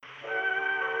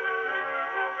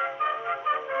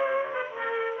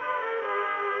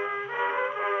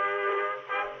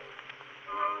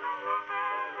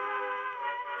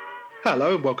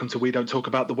Hello and welcome to We Don't Talk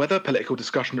About the Weather, political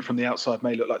discussion that from the outside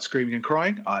may look like screaming and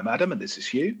crying. I'm Adam and this is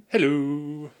Hugh.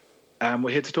 Hello. And we're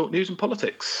here to talk news and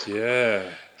politics. Yeah.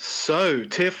 So,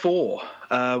 Tier 4.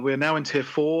 We're now in Tier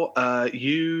 4.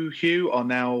 You, Hugh, are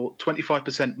now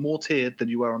 25% more tiered than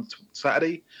you were on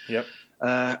Saturday. Yep.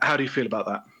 How do you feel about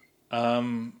that?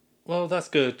 Well, that's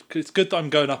good. It's good that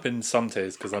I'm going up in some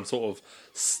tiers because I'm sort of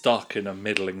stuck in a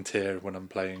middling tier when I'm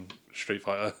playing Street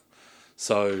Fighter.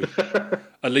 So,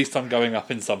 at least I'm going up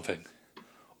in something.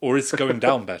 Or it's going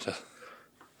down better.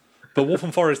 But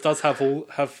Wolfen Forest does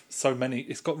have so many...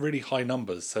 It's got really high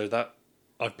numbers, so that...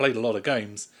 I've played a lot of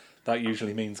games. That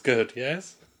usually means good,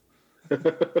 yes?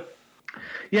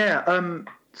 Yeah,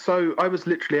 so I was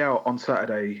literally out on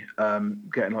Saturday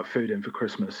getting like food in for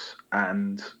Christmas,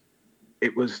 and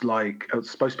it was like I was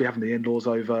supposed to be having the in-laws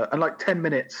over, and like 10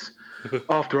 minutes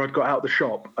after I'd got out of the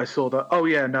shop, I saw that,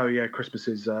 Christmas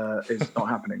is not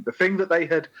happening. The thing that they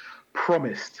had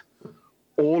promised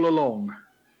all along,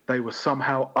 they were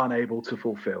somehow unable to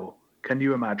fulfill. Can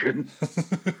you imagine?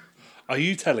 Are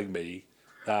you telling me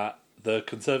that the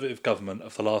Conservative government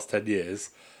of the last 10 years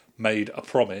made a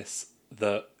promise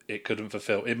that it couldn't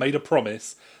fulfill? It made a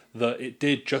promise that it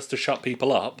did just to shut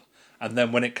people up, and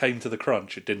then when it came to the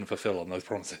crunch, it didn't fulfill on those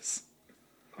promises.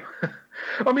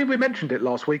 I mean, we mentioned it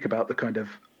last week about the kind of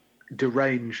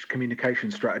deranged communication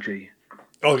strategy.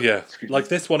 Oh, yeah. Like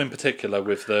this one in particular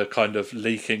with the kind of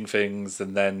leaking things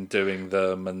and then doing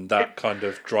them and that kind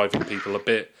of driving people a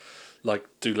bit like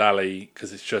doolally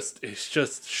because it's just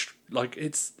like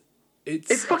it's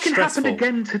fucking stressful.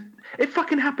 It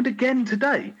fucking happened again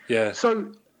today. Yeah.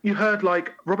 So you heard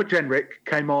like Robert Jenrick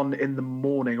came on in the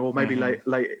morning or maybe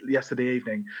late yesterday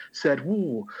evening, said,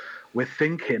 "Ooh, we're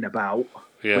thinking about."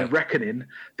 Yeah. We're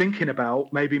thinking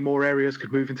about maybe more areas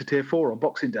could move into Tier 4 on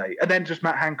Boxing Day. And then just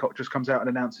Matt Hancock just comes out and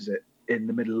announces it in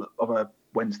the middle of a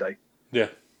Wednesday. Yeah.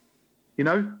 You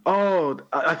know? Oh,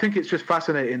 I think it's just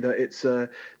fascinating that it's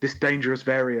this dangerous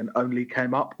variant only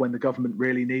came up when the government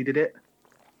really needed it.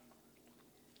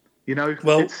 You know?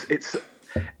 Well,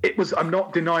 it was. I'm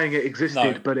not denying it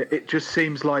existed, but it just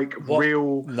seems like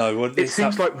real... No. It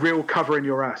seems like real covering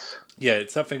your ass. Yeah,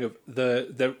 it's something of...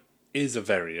 There is a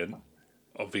variant,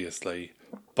 obviously,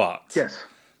 but yes,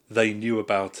 they knew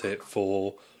about it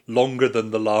for longer than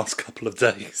the last couple of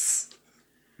days.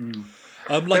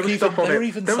 Like they're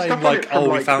even saying like,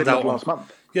 "Oh, we found out last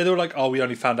month." Yeah, they were like, "Oh, we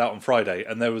only found out on Friday,"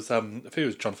 and there was I think it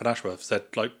was Jonathan Ashworth said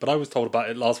like, "But I was told about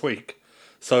it last week."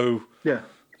 So yeah,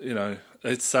 you know,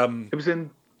 it's it was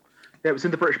in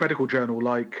the British Medical Journal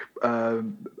like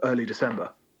early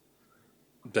December.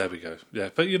 There we go. Yeah,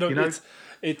 but you know?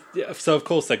 So of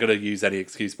course they're going to use any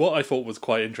excuse. What I thought was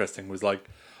quite interesting was like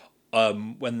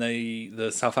when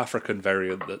the South African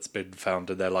variant that's been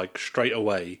found, and they're like straight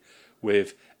away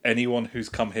with anyone who's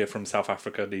come here from South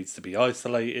Africa needs to be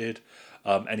isolated.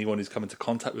 Anyone who's come into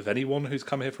contact with anyone who's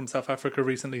come here from South Africa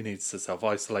recently needs to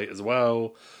self-isolate as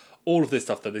well. All of this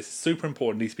stuff that is super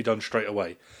important needs to be done straight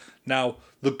away. Now,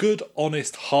 the good,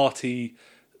 honest, hearty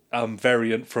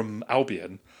variant from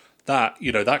Albion, that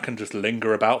can just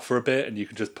linger about for a bit and you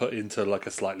can just put into like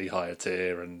a slightly higher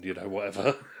tier and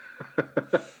whatever.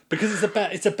 Because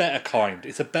it's a better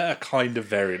kind of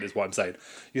variant is what I'm saying.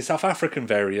 Your South African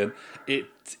variant,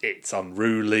 it's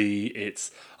unruly.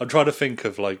 I'm trying to think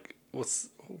of like it's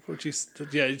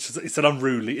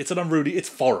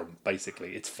foreign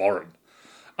basically. It's foreign.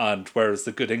 And whereas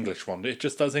the good English one, it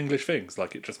just does English things,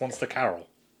 like it just wants to carol.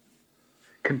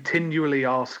 Continually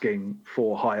asking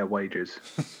for higher wages.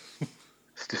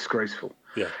 It's disgraceful.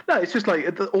 Yeah. No, it's just like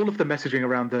all of the messaging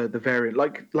around the variant.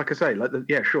 Like I say,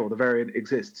 the variant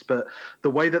exists, but the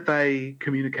way that they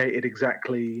communicated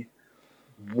exactly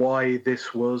why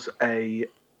this was a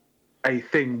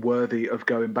thing worthy of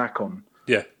going back on.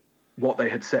 Yeah. What they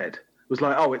had said was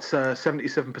like, oh, it's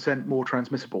 77% more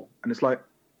transmissible, and it's like,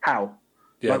 how?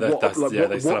 Yeah,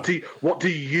 what do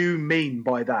you mean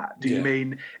by that? Do you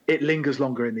mean it lingers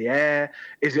longer in the air?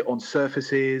 Is it on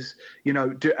surfaces? Do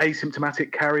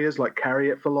asymptomatic carriers like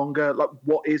carry it for longer? Like,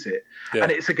 what is it? Yeah.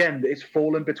 And it's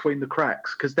fallen between the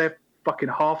cracks because they're fucking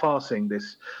half-arsing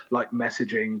this like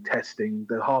messaging, testing,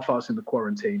 they're half-arsing the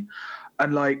quarantine.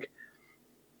 And like,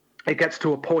 it gets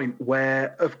to a point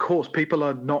where, of course, people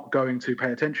are not going to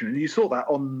pay attention. And you saw that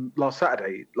on last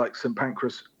Saturday, like St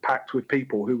Pancras packed with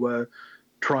people who were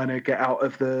trying to get out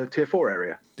of the Tier 4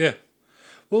 area. Yeah.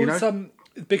 Well, it's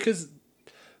because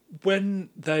when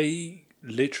they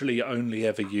literally only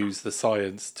ever use the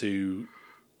science to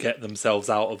get themselves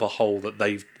out of a hole that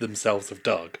they themselves have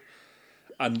dug,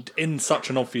 and in such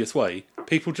an obvious way,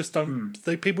 people just don't.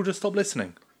 People just stop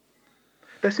listening.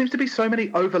 there seems to be so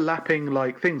many overlapping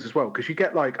like things as well, because you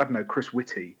get like, I don't know, Chris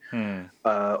Whitty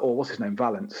or what's his name,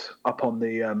 Valance, up on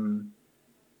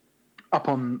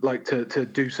like to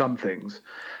do some things,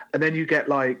 and then you get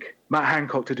like Matt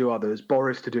Hancock to do others,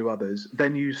 Boris to do others,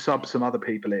 then you sub some other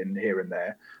people in here and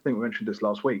there. I think we mentioned this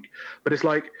last week, but it's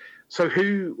like, so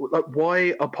who, like,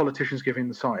 why are politicians giving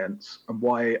the science, and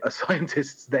why are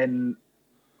scientists then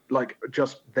like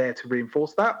just there to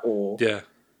reinforce that? Or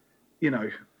you know,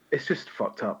 it's just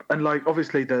fucked up. And like,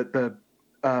 obviously the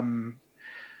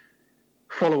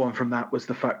follow on from that was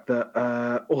the fact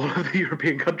that all of the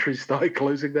European countries started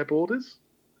closing their borders.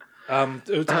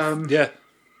 Yeah.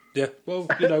 Well,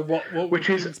 you know what would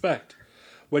you expect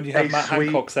when you have Matt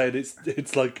Hancock saying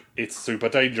it's like it's super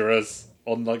dangerous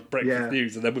on like breakfast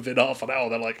news, and then within half an hour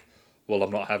they're like, "Well,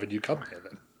 I'm not having you come here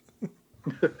then."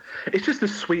 It's just the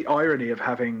sweet irony of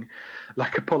having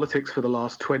like a politics for the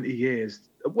last 20 years.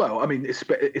 Well, I mean,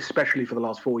 especially for the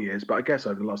last 4 years, but I guess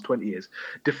over the last 20 years,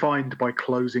 defined by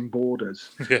closing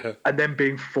borders, and then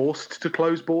being forced to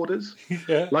close borders.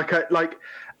 Like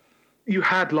you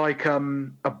had like a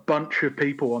bunch of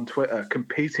people on Twitter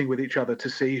competing with each other to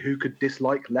see who could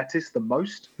dislike lettuce the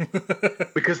most,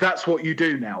 because that's what you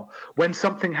do now. When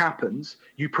something happens,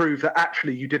 you prove that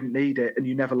actually you didn't need it and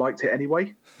you never liked it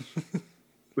anyway.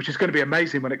 Which is going to be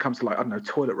amazing when it comes to like, I don't know,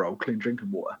 toilet roll, clean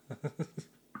drinking water.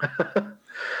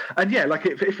 And yeah, like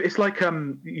if it's like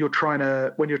when you're trying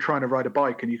to ride a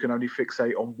bike and you can only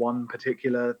fixate on one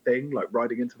particular thing, like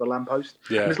riding into the lamppost.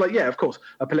 And it's like, yeah, of course,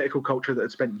 a political culture that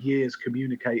had spent years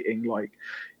communicating like,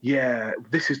 yeah,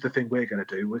 this is the thing we're going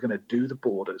to do. We're going to do the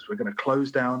borders. We're going to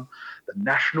close down the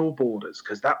national borders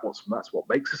because that's what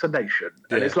makes us a nation.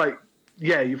 And it's like,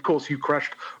 yeah, of course you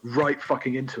crashed right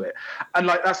fucking into it. And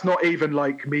like, that's not even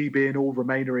like me being all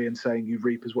Remainery and saying you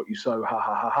reap as what you sow, ha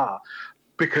ha ha ha.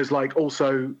 Because like,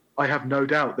 also, I have no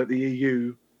doubt that the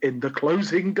EU in the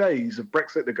closing days of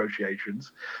Brexit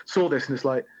negotiations saw this and it's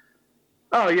like,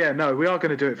 oh yeah, no, we are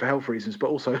going to do it for health reasons, but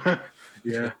also,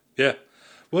 yeah.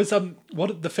 Was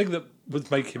the thing that was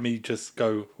making me just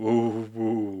go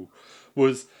woo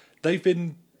was they've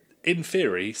been, in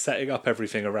theory, setting up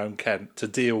everything around Kent to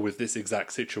deal with this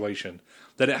exact situation.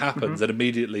 Then it happens, and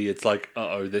immediately it's like,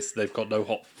 they've got no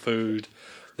hot food.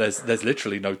 There's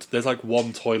literally there's like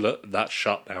one toilet that's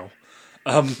shut now.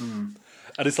 And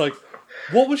it's like,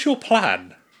 what was your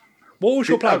plan? Were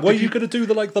you going to do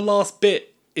the last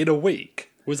bit in a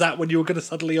week? Was that when you were going to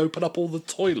suddenly open up all the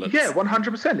toilets? Yeah,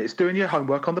 100%. It's doing your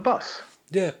homework on the bus.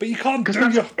 Yeah, but you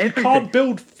can't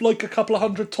build like a couple of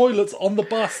hundred toilets on the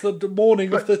bus the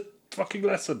morning of the fucking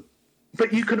lesson.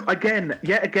 But you can,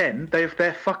 yet again,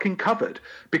 they're fucking covered.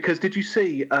 Because did you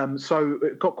see, so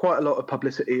it got quite a lot of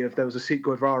publicity there was a Sikh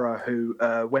Gurdwara who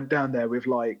went down there with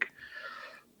like...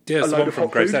 Yeah, it's the one from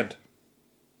Gravesend.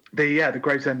 The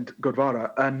Gravesend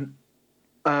Gurdwara. And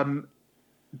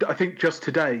I think just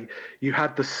today you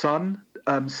had the Sun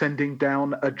sending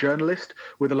down a journalist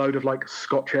with a load of like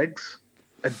Scotch eggs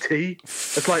and tea.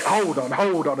 It's like, hold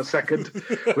on a second.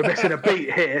 We're missing a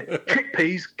beat here.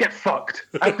 Chickpeas, get fucked.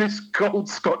 And this cold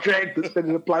Scotch egg that's been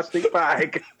in a plastic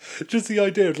bag. Just the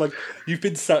idea of like, you've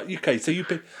been stuck. Okay, so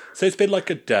it's been like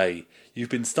a day. You've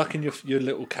been stuck in your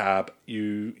little cab.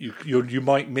 You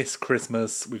might miss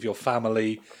Christmas with your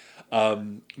family.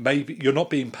 Maybe you're not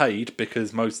being paid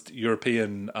because most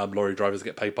European lorry drivers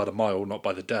get paid by the mile, not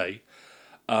by the day.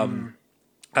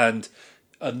 And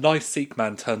a nice Sikh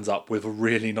man turns up with a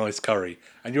really nice curry,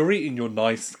 and you're eating your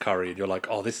nice curry, and you're like,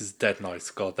 oh, this is dead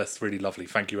nice. God, that's really lovely.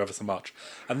 Thank you ever so much.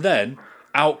 And then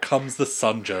out comes the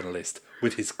Sun journalist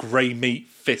with his grey meat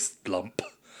fist lump.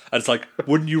 And it's like,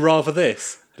 wouldn't you rather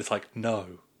this? And it's like,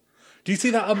 no. Do you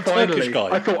see that Turkish guy?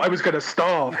 I thought I was going to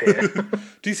starve here.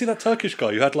 Do you see that Turkish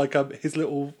guy who had like his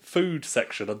little food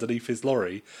section underneath his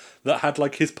lorry that had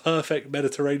like his perfect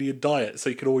Mediterranean diet,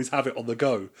 so you could always have it on the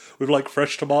go with like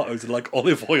fresh tomatoes and like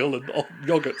olive oil and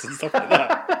yogurts and stuff like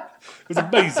that? It was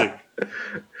amazing.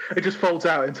 It just folds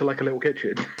out into like a little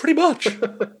kitchen. Pretty much.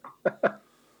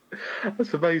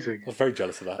 That's amazing. I was very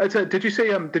jealous of that. Did you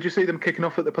see them kicking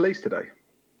off at the police today?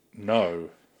 No.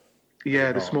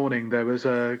 Yeah, this morning there was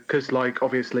because like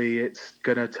obviously it's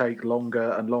gonna take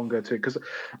longer and longer because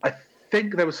I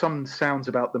think there was some sounds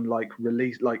about them like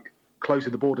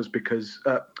closing the borders because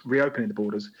reopening the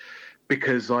borders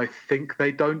because I think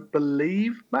they don't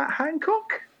believe Matt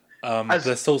Hancock.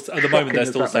 They're still at the moment they're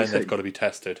still saying they've got to be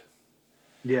tested.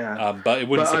 Yeah, but it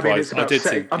wouldn't surprise.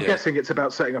 I'm guessing it's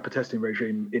about setting up a testing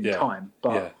regime in time,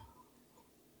 but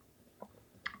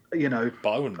you know, but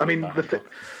I wouldn't.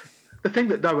 The thing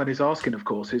that no one is asking, of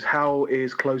course, is how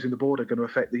is closing the border going to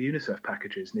affect the UNICEF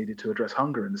packages needed to address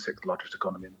hunger in the sixth largest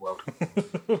economy in the world?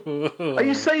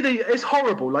 You say it's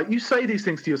horrible. Like, you say these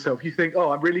things to yourself. You think,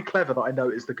 oh, I'm really clever that I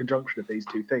noticed the conjunction of these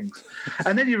two things.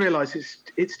 And then you realise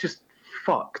it's just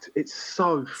fucked. It's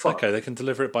so fucked. Okay, they can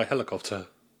deliver it by helicopter,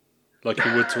 like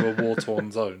you would to a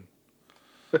war-torn zone.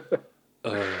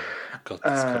 Oh, God,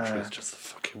 this country is just the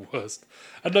fucking worst.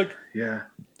 And, like... Yeah.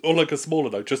 Or like a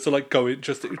smaller note, just to like go in,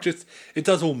 it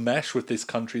does all mesh with this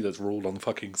country that's ruled on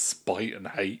fucking spite and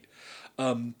hate.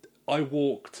 I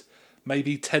walked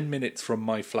maybe 10 minutes from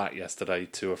my flat yesterday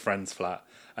to a friend's flat,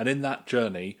 and in that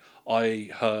journey, I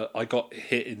got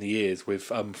hit in the ears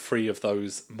with 3 of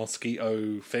those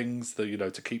mosquito things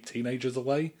that to keep teenagers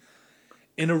away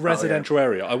in a residential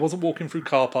area. I wasn't walking through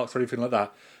car parks or anything like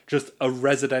that, just a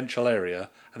residential area,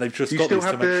 and they've just got these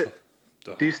to make sure.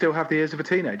 Do you still have the ears of a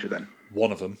teenager then?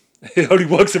 One of them. It only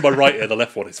works in my right ear. The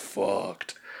left one is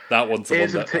fucked. That one's the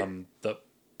one that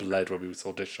bled when we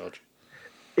saw discharge.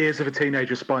 Ears of a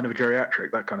teenager, spine of a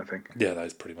geriatric, that kind of thing. Yeah, that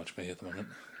is pretty much me at the moment.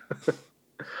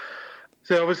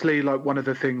 So obviously, like, one of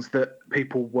the things that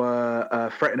people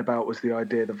were fretting about was the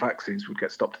idea that vaccines would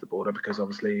get stopped at the border, because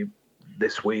obviously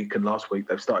this week and last week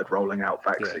they've started rolling out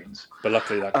vaccines. Yeah. But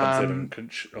luckily that comes in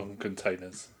on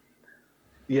containers.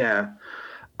 Yeah.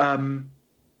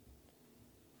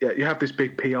 Yeah, you have this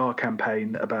big PR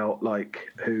campaign about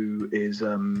like who's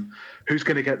going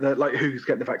to get who's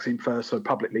getting the vaccine first. So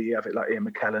publicly, you have it like Ian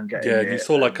McKellen getting. Yeah, and you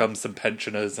saw like some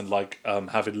pensioners and like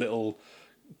having little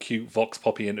cute vox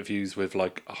poppy interviews with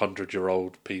like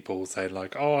 100-year-old people saying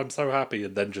like, "Oh, I'm so happy,"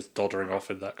 and then just doddering off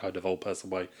in that kind of old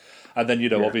person way. And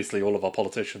then obviously all of our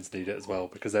politicians need it as well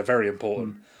because they're very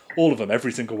important. All of them,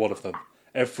 every single one of them.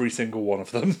 Every single one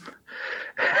of them.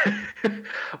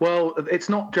 Well, it's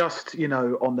not just,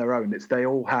 on their own. It's they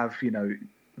all have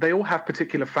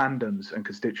particular fandoms and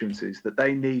constituencies that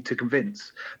they need to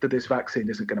convince that this vaccine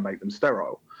isn't going to make them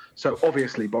sterile. So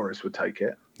obviously Boris would take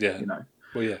it. Yeah.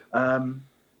 Well, yeah.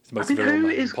 It's the most virile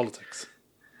man in politics.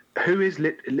 Who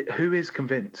is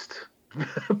convinced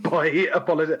by a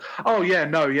politician? Oh yeah,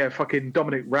 no, yeah. Fucking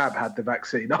Dominic Raab had the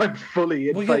vaccine. I'm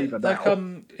fully in favour now.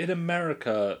 Like in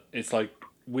America, it's like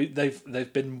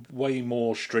they've been way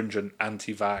more stringent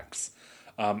anti-vax,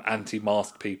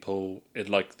 anti-mask people in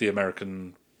like the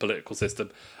American political system,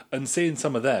 and seeing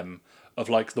some of them of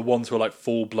like the ones who are like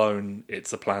full blown,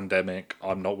 it's a pandemic,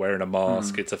 I'm not wearing a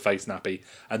mask, it's a face nappy,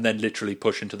 and then literally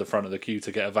push into the front of the queue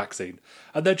to get a vaccine,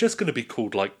 and they're just going to be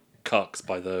called like cucks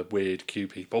by the weird queue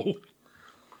people.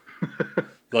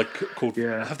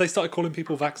 Have they started calling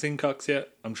people vaccine cucks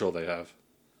yet? I'm sure they have.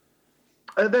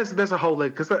 There's a whole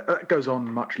because that goes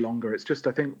on much longer. It's just,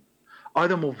 I think,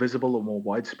 either more visible or more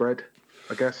widespread,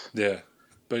 I guess. Yeah,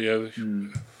 but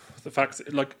the fact,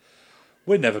 like,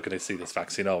 we're never going to see this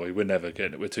vaccine, are we? We're never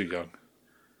getting it. We're too young.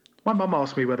 My mum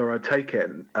asked me whether I'd take it,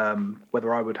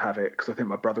 whether I would have it, because I think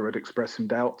my brother had expressed some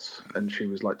doubts, and she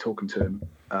was like talking to him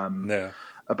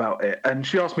about it, and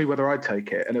she asked me whether I'd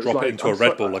take it, and it was drop it into a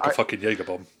Red Bull like a fucking Jaeger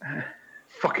bomb.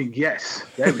 Fucking yes,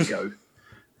 there we go.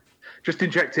 Just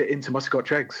inject it into my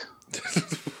Scotch eggs.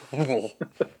 Like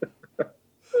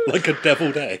a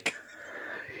deviled egg.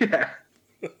 Yeah.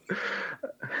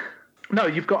 No,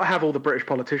 you've got to have all the British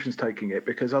politicians taking it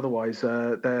because otherwise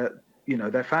their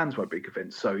fans won't be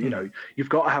convinced. So, you've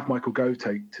got to have Michael Gove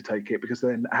to take it because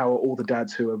then how are all the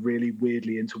dads who are really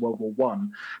weirdly into World War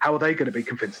One, how are they going to be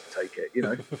convinced to take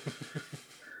it,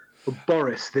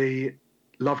 Boris, the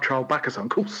love child Bacchus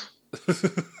uncles.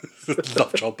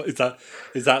 Love child,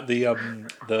 is that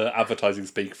the advertising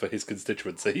speak for his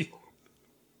constituency?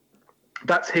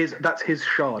 That's his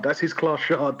shard. That's his class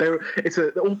shard.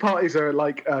 All parties are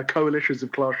like coalitions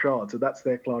of class shards, and that's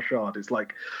their class shard. It's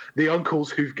like the uncles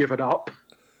who've given up.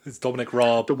 It's Dominic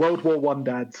Raab. The World War One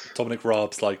dads. Dominic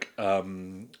Raab's like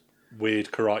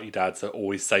weird karate dads that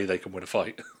always say they can win a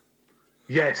fight.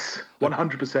 Yes,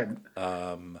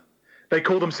 100%. They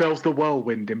call themselves the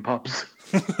Whirlwind in pubs.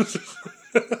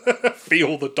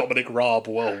 Feel the Dominic Raab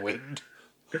whirlwind.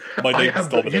 My name's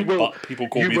Dominic, but people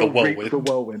call me the Whirlwind. The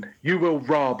Whirlwind. You will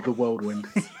rob the Whirlwind.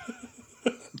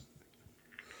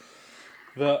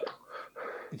 But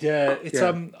yeah, it's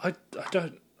I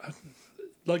don't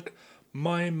like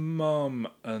my mum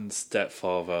and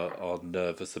stepfather are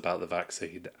nervous about the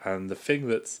vaccine, and the thing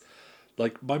that's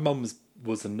like my mum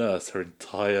was a nurse her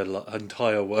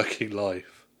entire working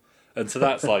life. And so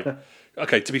that's like,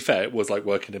 okay, to be fair, it was like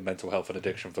working in mental health and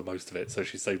addiction for most of it. So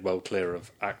she stayed well clear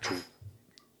of actual,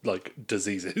 like,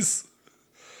 diseases.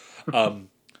 But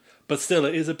still,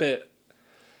 it is a bit,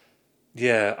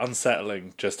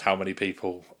 unsettling just how many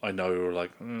people I know are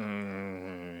like,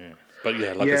 But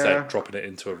yeah, like I said, dropping it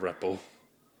into a Red Bull.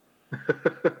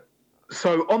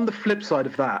 So on the flip side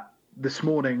of that, this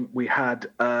morning we had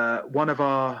one of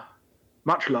our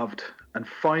much loved and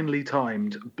finely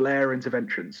timed Blair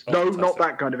interventions. No, fantastic. Not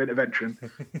that kind of intervention.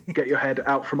 Get your head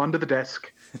out from under the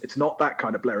desk. It's not that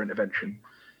kind of Blair intervention.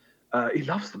 He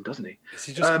loves them, doesn't he? Is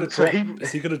he just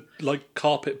is he going to like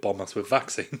carpet bomb us with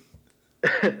vaccine?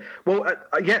 Well,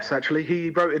 yes, actually, he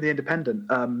wrote in the Independent.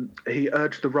 He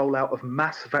urged the rollout of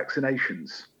mass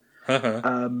vaccinations.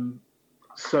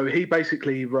 So he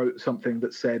basically wrote something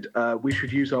that said we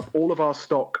should use up all of our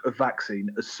stock of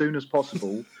vaccine as soon as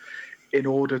possible in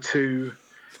order to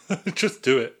just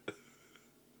do it.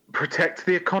 Protect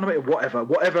the economy,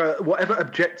 whatever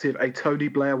objective a Tony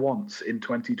Blair wants in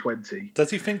 2020. Does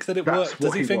he think that it works?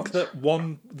 Does he think that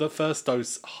the first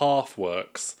dose half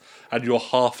works and you're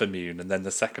half immune, and then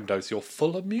the second dose you're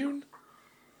full immune?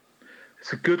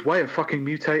 It's a good way of fucking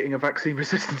mutating a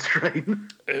vaccine-resistant strain.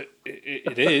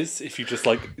 It is, if you just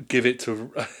like give it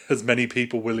to as many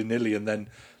people willy-nilly, and then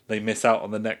they miss out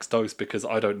on the next dose because,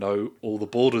 I don't know, all the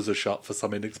borders are shut for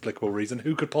some inexplicable reason.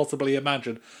 Who could possibly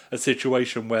imagine a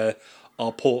situation where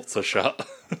our ports are shut?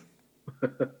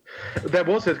 There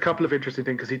was a couple of interesting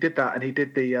things, because he did that, and he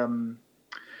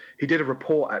did a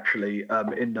report actually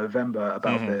in November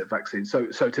about the vaccine. So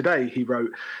today he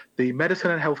wrote, the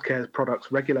Medicine and Healthcare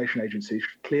Products Regulation Agency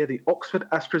should clear the Oxford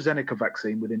AstraZeneca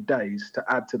vaccine within days to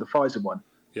add to the Pfizer one.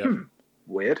 Yeah.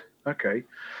 Weird. Okay.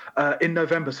 In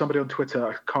November, somebody on Twitter,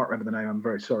 I can't remember the name, I'm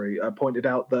very sorry, pointed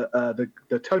out that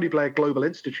the Tony Blair Global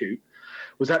Institute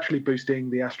was actually boosting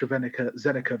the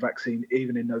AstraZeneca vaccine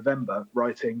even in November,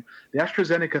 writing, the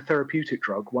AstraZeneca therapeutic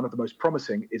drug, one of the most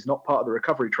promising, is not part of the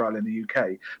recovery trial in the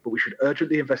UK, but we should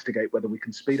urgently investigate whether we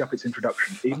can speed up its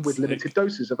introduction, even with limited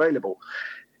doses available.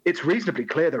 It's reasonably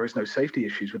clear there is no safety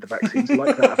issues with the vaccines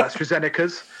like that of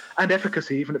AstraZeneca's, and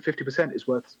efficacy, even at 50%, is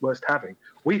worth having.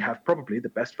 We have probably the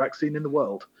best vaccine in the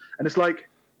world. And it's like,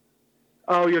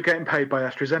 oh, you're getting paid by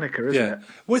AstraZeneca, isn't it?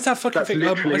 What's that fucking thing?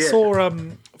 I saw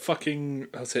fucking,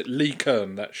 how's it, Lee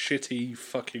Kern, that shitty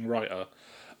fucking writer,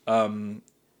 who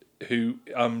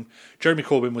Jeremy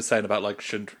Corbyn was saying about, like,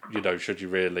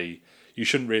 you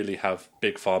shouldn't really have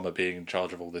Big Pharma being in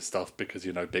charge of all this stuff because,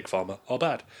 Big Pharma are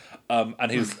bad.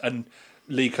 And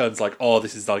Lee Kern's like, oh,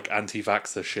 this is like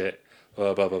anti-vaxxer shit.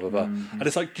 Blah, blah, blah, blah, blah. And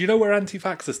it's like, do you know where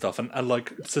anti-vaxxer stuff and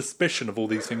like suspicion of all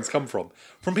these things come from?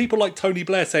 From people like Tony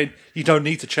Blair saying, you don't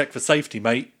need to check for safety,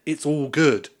 mate. It's all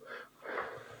good.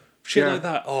 Shit like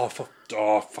that.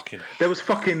 Fucking. There was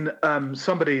fucking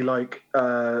somebody like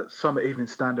some Evening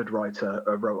Standard writer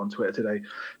wrote on Twitter today,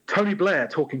 Tony Blair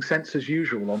talking sense as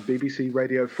usual on BBC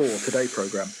Radio 4 Today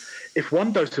programme. If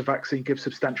one dose of vaccine gives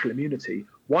substantial immunity,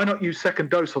 why not use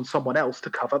second dose on someone else to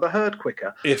cover the herd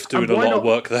quicker? If doing a lot of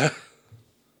work there.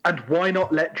 And why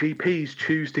not let GPs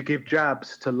choose to give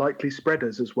jabs to likely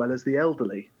spreaders as well as the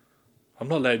elderly? I'm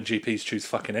not letting GPs choose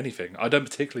fucking anything. I don't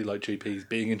particularly like GPs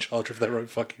being in charge of their own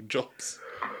fucking jobs.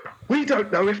 We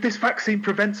don't know if this vaccine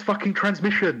prevents fucking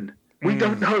transmission. We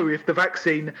don't know if the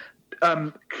vaccine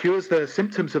cures the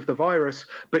symptoms of the virus,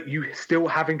 but you still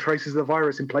having traces of the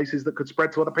virus in places that could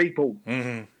spread to other people.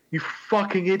 You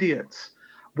fucking idiots.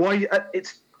 Why?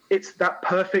 It's that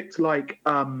perfect, like,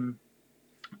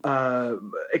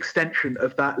 extension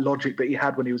of that logic that he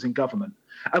had when he was in government,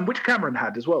 and which Cameron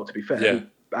had as well, to be fair, who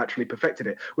actually perfected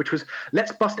it, which was,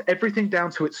 let's bust everything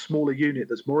down to its smaller unit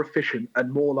that's more efficient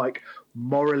and more like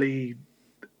morally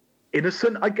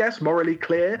innocent, I guess, morally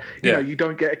clear. You know, you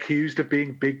don't get accused of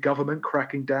being big government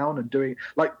cracking down and doing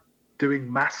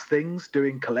mass things,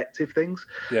 doing collective things.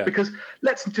 Because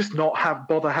let's just not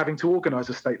bother having to organise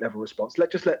a state level response.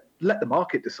 Let the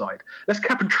market decide. Let's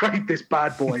cap and trade this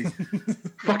bad boy.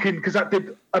 Fucking, because that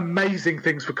did amazing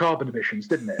things for carbon emissions,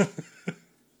 didn't it?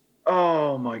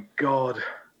 Oh my God.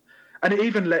 And it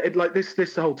even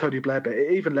this whole Tony Blair bit,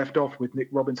 it even left off with Nick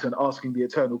Robinson asking the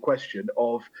eternal question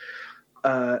of,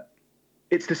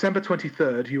 it's December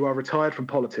 23rd, you are retired from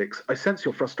politics. I sense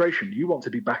your frustration. You want to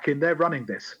be back in there running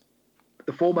this.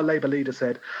 The former Labour leader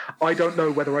said, I don't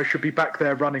know whether I should be back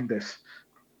there running this.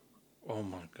 Oh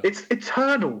my God. It's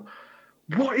eternal.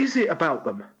 What is it about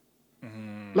them?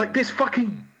 Like, this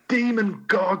fucking demon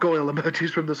gargoyle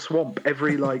emerges from the swamp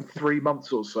every 3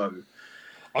 months or so.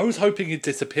 I was hoping he'd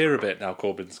disappear a bit now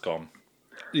Corbyn's gone.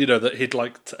 That he'd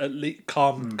at least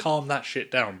calm that shit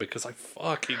down, because I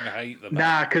fucking hate them.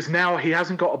 Nah, because now he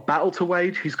hasn't got a battle to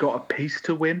wage, he's got a peace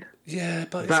to win. Yeah,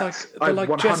 but I like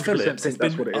 100% Jess Phillips think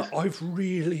that's what it is. I've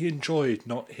really enjoyed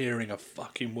not hearing a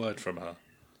fucking word from her.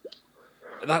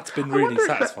 That's been really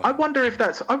satisfying. I wonder if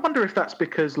that's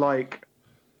because, like,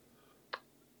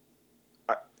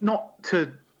 not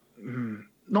to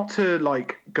not to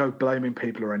like go blaming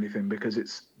people or anything because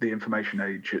it's the information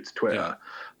age, it's Twitter,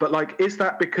 but like, is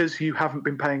that because you haven't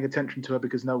been paying attention to her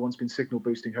because no one's been signal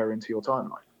boosting her into your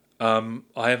timeline?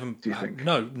 I haven't. Do you think?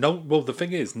 No. Well, the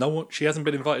thing is, no one. She hasn't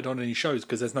been invited on any shows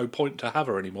because there's no point to have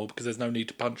her anymore because there's no need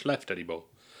to punch left anymore.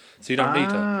 So you don't need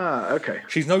her. Ah, okay.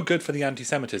 She's no good for the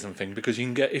anti-Semitism thing because you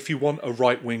can get, if you want a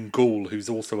right-wing ghoul who's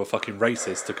also a fucking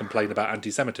racist to complain about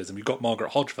anti-Semitism, you've got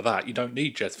Margaret Hodge for that. You don't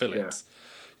need Jess Phillips. Yeah.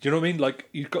 Do you know what I mean?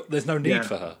 Like, there's no need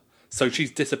for her. So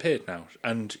she's disappeared now,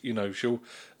 and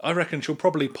I reckon she'll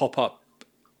probably pop up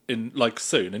in like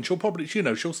soon, and she'll probably,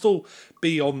 she'll still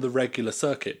be on the regular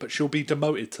circuit, but she'll be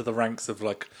demoted to the ranks of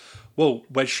like, well,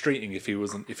 Wedge Streeting if he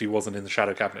wasn't in the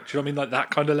Shadow Cabinet. Do you know what I mean? Like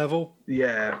that kind of level.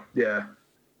 Yeah.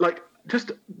 Like,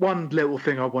 just one little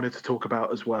thing I wanted to talk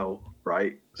about as well,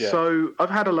 right? Yeah. So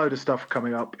I've had a load of stuff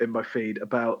coming up in my feed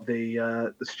about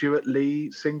the Stuart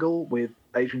Lee single with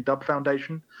Asian Dub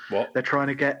Foundation. What? They're trying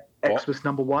to get Xmas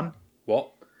 #1.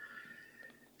 What?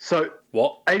 So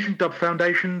what? Asian Dub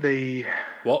Foundation,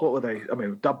 what were they? I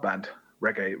mean, dub band,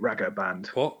 ragga band.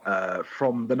 What?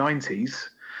 From the 90s,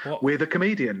 what? With a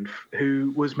comedian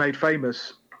who was made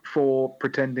famous for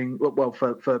pretending,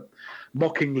 for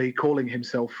mockingly calling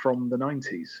himself from the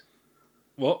 90s.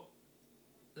 What?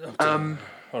 Oh,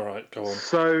 all right, go on.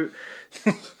 So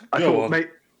I thought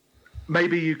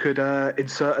maybe you could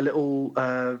insert a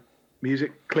little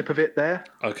music clip of it there.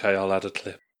 Okay, I'll add a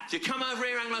clip. To come over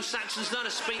here, Anglo-Saxons, learn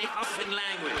to speak huffing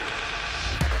language.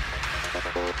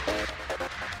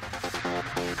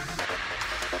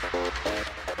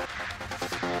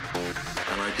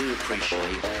 And I do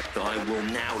appreciate that I will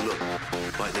now look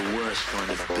like the worst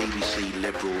kind of BBC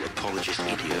liberal apologist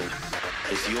idiot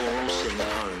if you're all sitting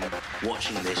at home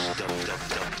watching this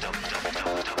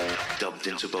dubbed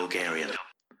into Bulgarian.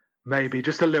 Maybe,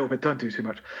 just a little bit, don't do too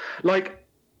much. Like,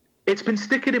 it's been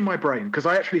sticking in my brain because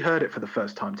I actually heard it for the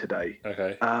first time today.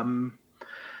 Okay.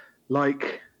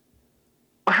 Like,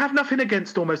 I have nothing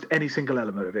against almost any single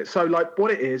element of it. So, like,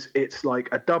 what it is, it's like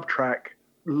a dub track,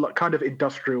 kind of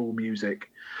industrial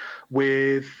music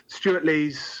with Stuart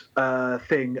Lee's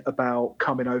thing about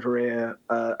coming over here,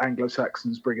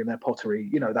 Anglo-Saxons bringing their pottery,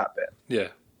 that bit. Yeah.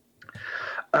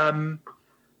 And,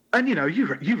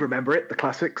 you remember it, the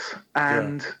classics,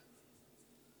 and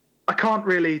I can't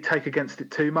really take against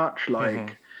it too much.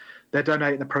 Like, they're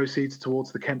donating the proceeds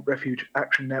towards the Kent Refuge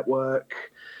Action Network.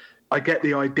 I get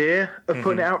the idea of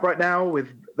putting it out right now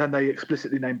then they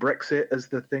explicitly name Brexit as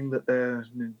the thing that they're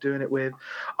doing it with.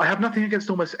 I have nothing against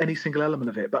almost any single element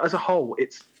of it, but as a whole,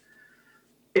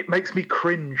 it makes me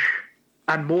cringe.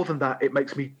 And more than that, it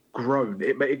makes me groan.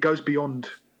 It goes beyond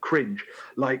cringe.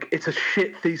 Like, it's a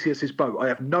shit Theseus's boat. I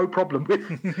have no problem with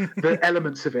the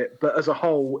elements of it, but as a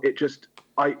whole,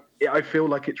 I feel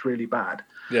like it's really bad.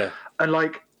 Yeah. And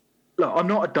like, look, I'm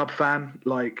not a dub fan.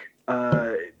 Like,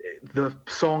 the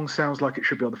song sounds like it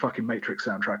should be on the fucking Matrix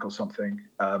soundtrack or something.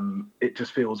 It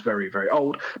just feels very, very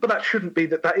old. But that shouldn't be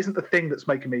that isn't the thing that's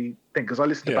making me think, because I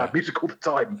listen to bad music all the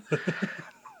time.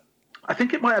 I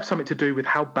think it might have something to do with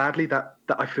how badly that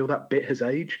I feel that bit has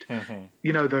aged.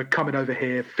 The coming over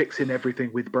here, fixing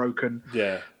everything with broken.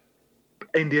 Yeah.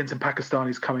 Indians and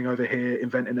Pakistanis coming over here,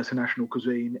 inventing us a national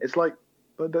cuisine. It's like,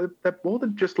 they're more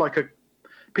than just like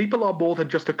people are more than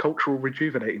just a cultural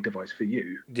rejuvenating device for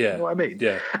you. Yeah. You know what I mean?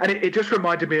 Yeah. And it just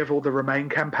reminded me of all the Remain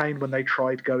campaign when they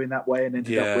tried going that way and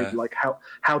ended up with like,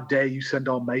 how dare you send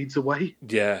our maids away?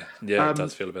 Yeah. Yeah, it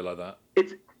does feel a bit like that.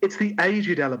 It's the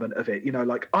aged element of it.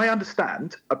 Like, I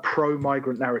understand a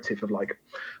pro-migrant narrative of like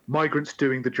migrants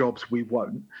doing the jobs we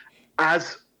won't,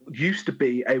 as used to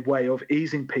be a way of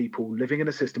easing people living in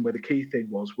a system where the key thing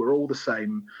was we're all the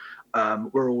same.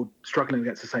 We're all struggling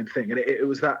against the same thing. And it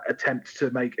was that attempt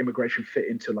to make immigration fit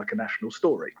into like a national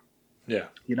story. Yeah.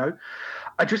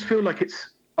 I just feel like it's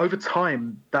over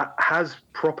time that has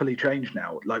properly changed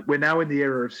now. Like, we're now in the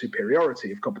era of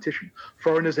superiority, of competition.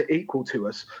 Foreigners are equal to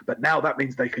us, but now that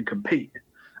means they can compete.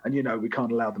 And, we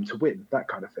can't allow them to win, that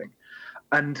kind of thing.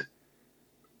 And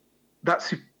that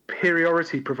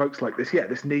superiority provokes like this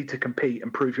need to compete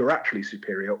and prove you're actually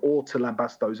superior, or to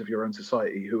lambast those of your own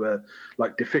society who are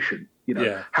like deficient.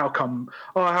 How come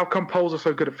Poles are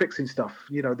so good at fixing stuff?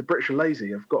 The British are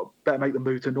lazy. I've better make them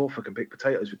move to Norfolk and pick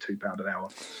potatoes for £2 an hour.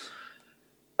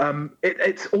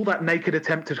 It's all that naked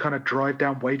attempt to kind of drive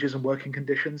down wages and working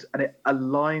conditions, and it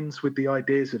aligns with the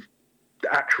ideas of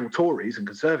the actual Tories and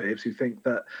Conservatives who think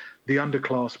that the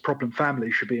underclass problem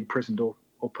families should be imprisoned or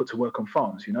put to work on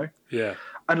farms, Yeah.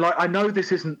 And like, I know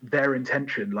this isn't their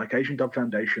intention. Like, Asian Dub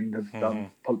Foundation have done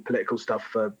political stuff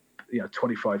for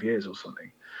 25 years or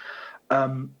something.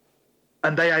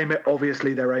 And they're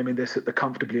aiming this at the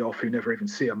comfortably off who never even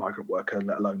see a migrant worker,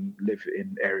 let alone live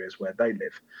in areas where they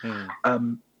live.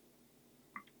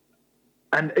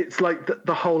 And it's like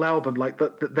the whole album, like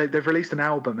they've released an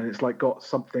album and it's like got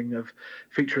something of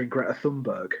featuring Greta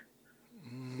Thunberg.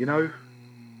 You know,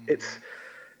 it's,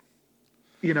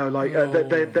 you know, like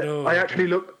no.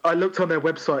 I looked on their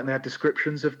website and they had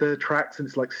descriptions of the tracks, and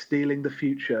it's like "Stealing the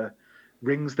Future,"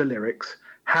 rings the lyrics,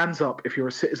 "Hands up if you're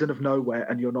a citizen of nowhere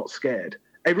and you're not scared,"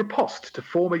 a riposte to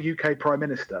former UK Prime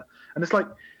Minister. And it's like,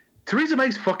 Theresa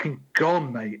May's fucking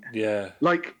gone, mate. Yeah.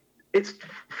 Like, it's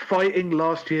fighting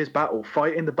last year's battle,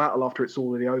 fighting the battle after it's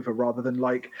already over, rather than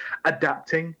like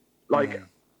adapting. Like,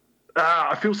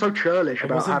 I feel so churlish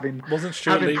about having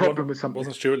problem with something.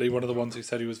 Wasn't Stuart Lee one of the ones who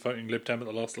said he was voting Lib Dem at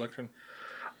the last election?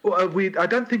 Well, I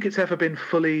don't think it's ever been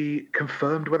fully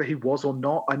confirmed whether he was or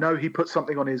not. I know he put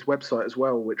something on his website as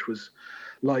well, which was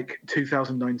like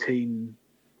 2019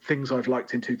 things I've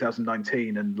liked in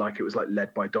 2019, and like it was like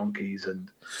led by donkeys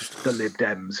and the Lib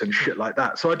Dems and shit like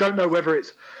that. So I don't know whether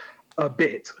it's a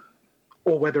bit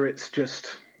or whether it's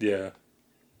just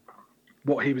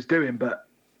what he was doing. But,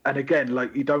 and again,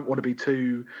 like, you don't want to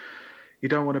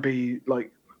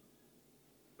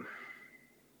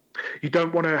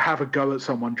have a go at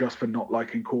someone just for not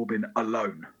liking Corbyn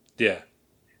alone. Yeah.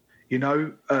 You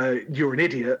know, you're an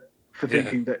idiot for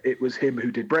thinking that it was him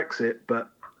who did Brexit, but,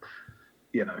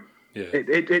 you know,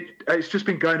 it's just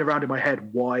been going around in my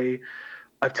head why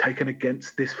I've taken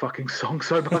against this fucking song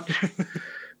so much.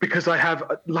 Because I have,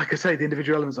 like I say, the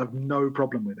individual elements, I have no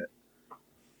problem with it.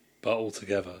 But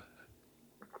altogether,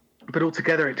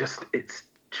 it's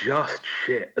just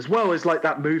shit. As well as like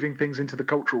that moving things into the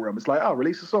cultural realm. It's like,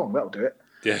 release a song, that'll do it.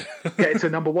 Yeah. Get it to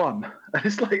number one. And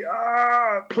it's like,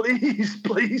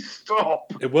 please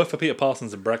stop. It worked for Peter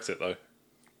Parsons and Brexit, though.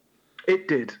 It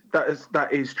did. That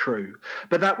is true.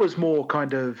 But that was more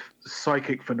kind of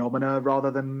psychic phenomena rather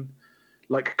than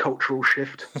like cultural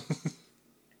shift.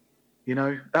 You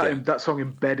know, that song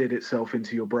embedded itself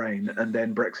into your brain, and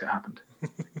then Brexit happened.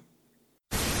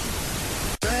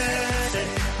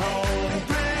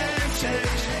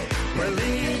 We're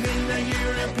leaving the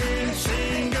European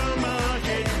single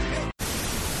market.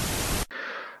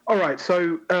 All right,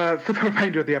 so for the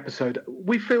remainder of the episode,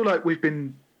 we feel like we've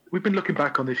been looking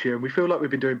back on this year, and we feel like we've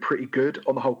been doing pretty good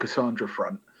on the whole Cassandra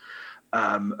front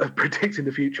of predicting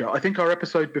the future. I think our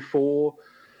episode before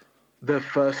the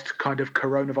first kind of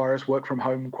coronavirus work from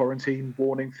home quarantine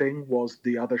warning thing was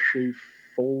the other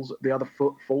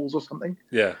foot falls or something.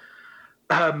 Yeah.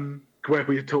 Where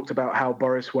we talked about how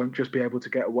Boris won't just be able to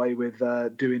get away with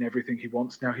doing everything he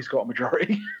wants. Now he's got a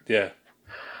majority. Yeah.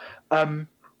 You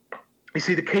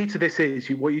see, the key to this is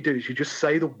what you do is you just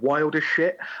say the wildest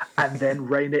shit and then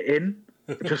rein it in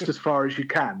just as far as you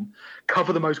can.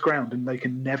 Cover the most ground, and they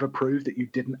can never prove that you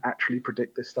didn't actually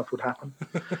predict this stuff would happen.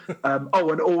 And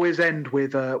always end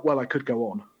with, well, I could go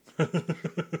on.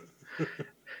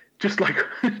 just like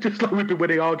we've been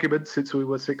winning arguments since we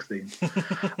were 16.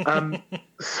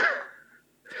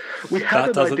 We had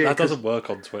an idea. That doesn't work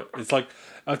on Twitter. It's like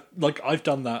I've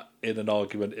done that in an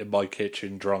argument in my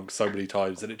kitchen drunk so many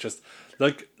times, and it just,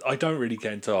 like, I don't really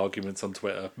get into arguments on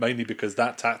Twitter, mainly because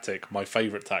that tactic, my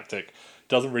favourite tactic,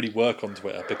 doesn't really work on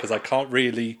Twitter because I can't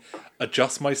really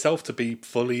adjust myself to be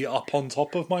fully up on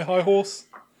top of my high horse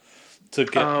to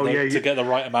get the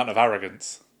right amount of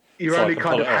arrogance. You're only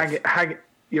kind of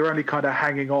you're only kind of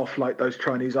hanging off like those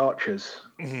Chinese archers.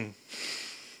 Mm-hmm.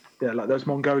 Yeah, like those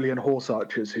Mongolian horse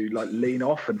archers who like lean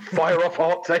off and fire off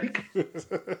heart take.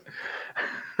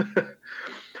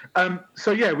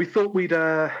 So yeah, we thought we'd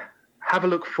have a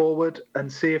look forward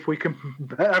and see if we can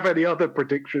have any other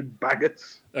prediction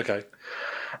bangers. Okay.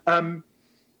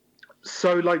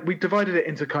 So like we divided it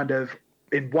into kind of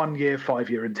in 1 year, 5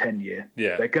 year, and 10 year.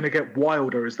 Yeah. They're going to get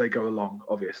wilder as they go along,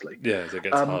 obviously. Yeah, as it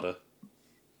gets harder.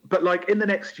 But like in the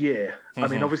next year, I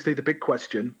mean, obviously the big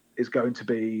question is going to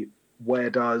be,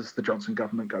 where does the Johnson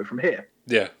government go from here?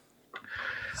 Yeah.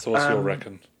 So what's your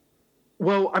reckon?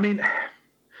 Well, I mean,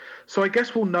 so I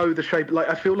guess we'll know the shape. Like,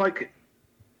 I feel like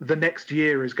the next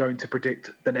year is going to predict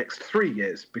the next 3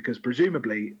 years, because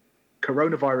presumably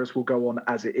coronavirus will go on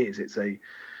as it is. It's a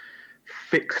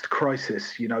fixed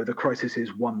crisis. You know, the crisis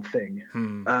is one thing.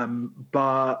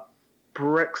 But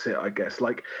Brexit, I guess,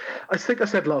 like, I think I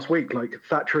said last week, like,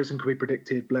 Thatcherism can be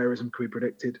predicted, Blairism can be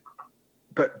predicted.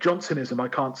 But Johnsonism, I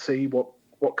can't see what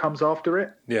comes after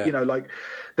it. Yeah. You know, like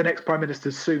the next Prime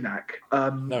Minister's Sunak.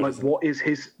 What is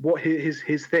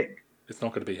his thing? It's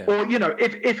not going to be him. Or, you know,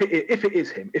 if it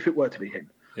is him, if it were to be him,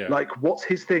 like, what's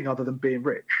his thing other than being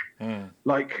rich?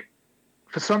 Like,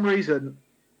 for some reason,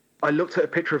 I looked at a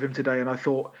picture of him today and I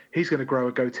thought he's going to grow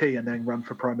a goatee and then run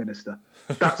for Prime Minister.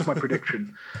 That's my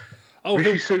prediction.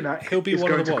 Rishi Sunak he'll be is one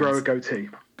going of the to grow ones. a goatee.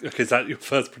 Is that your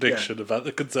first prediction about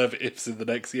the Conservatives in the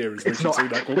next year? Is Rishi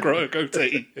Sunak will grow a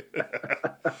goatee?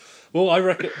 Well, I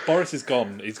reckon Boris is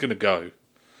gone. He's going to go.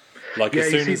 Like,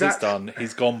 as soon as it's done,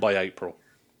 he's gone by April.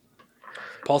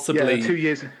 Possibly 2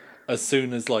 years. As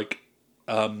soon as,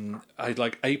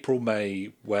 April,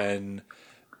 May, when,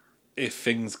 if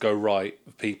things go right,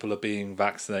 people are being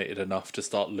vaccinated enough to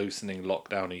start loosening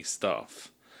lockdown-y stuff.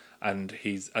 And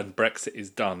Brexit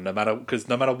is done, no matter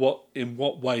what, in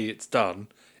what way it's done,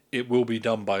 it will be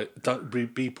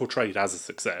be portrayed as a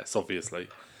success. Obviously,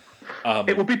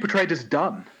 it will be portrayed as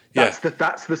done. That's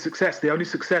the success. The only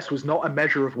success was not a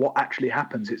measure of what actually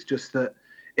happens. It's just that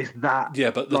it's that. Yeah,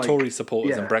 but the Tory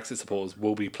supporters and Brexit supporters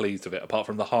will be pleased with it. Apart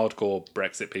from the hardcore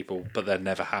Brexit people, but they're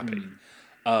never happy.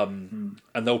 And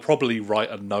they'll probably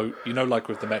write a note, like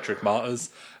with the Metric Martyrs,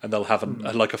 and they'll have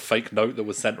a fake note that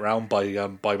was sent round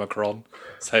by Macron,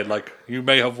 saying like, "You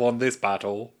may have won this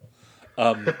battle,"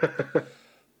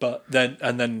 but then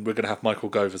we're going to have Michael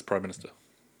Gove as Prime Minister,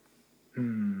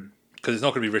 because it's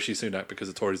not going to be Rishi Sunak because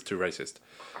the Tories are too racist.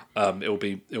 It'll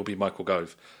be Michael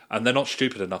Gove, and they're not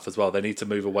stupid enough as well. They need to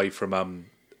move away from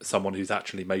someone who's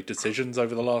actually made decisions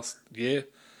over the last year.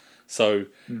 So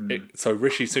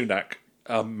Rishi Sunak.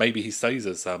 Maybe he stays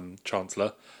as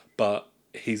Chancellor, but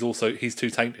he's too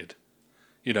tainted.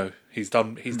 He's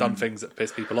done things that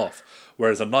piss people off.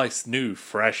 Whereas a nice, new,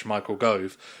 fresh Michael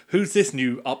Gove, who's this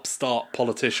new upstart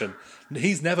politician,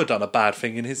 he's never done a bad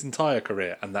thing in his entire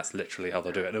career, and that's literally how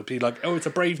they'll do it. It'll be like, oh, it's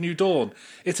a brave new dawn.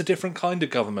 It's a different kind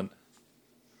of government.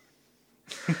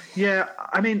 Yeah,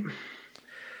 I mean,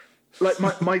 like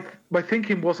my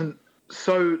thinking wasn't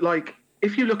so like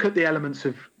if you look at the elements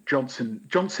of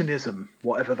Johnsonism,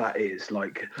 whatever that is,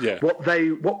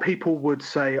 what people would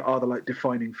say are the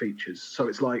defining features. So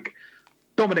it's like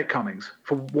Dominic Cummings,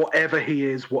 for whatever he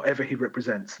is, whatever he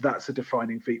represents, that's a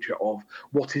defining feature of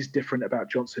what is different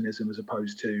about Johnsonism as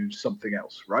opposed to something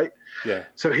else, right? Yeah.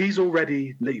 So he's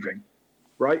already leaving,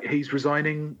 right? He's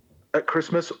resigning at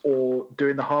Christmas, or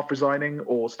doing the half resigning,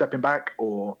 or stepping back,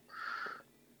 or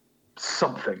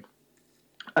something.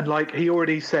 And he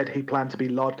already said he planned to be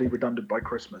largely redundant by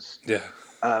Christmas. Yeah.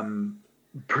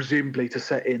 Presumably to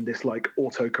set in this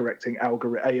auto-correcting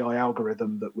AI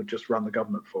algorithm that would just run the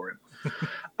government for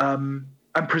him.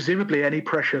 And presumably any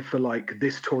pressure for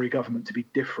this Tory government to be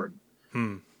different.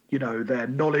 Their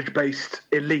knowledge-based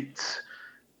elites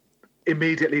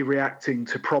immediately reacting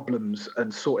to problems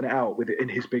and sorting it out with it in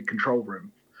his big control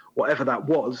room. Whatever that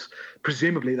was,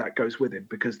 presumably that goes with him,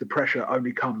 because the pressure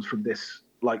only comes from this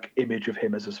image of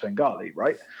him as a Svengali,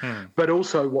 right? But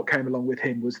also what came along with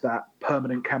him was that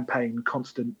permanent campaign,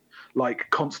 constant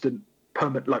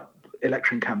permanent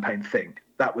election campaign thing.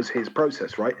 That was his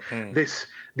process, right? This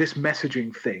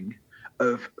messaging thing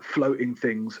of floating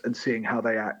things and seeing how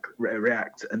they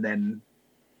react, and then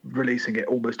releasing it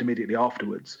almost immediately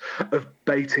afterwards, of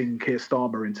baiting Keir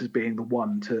Starmer into being the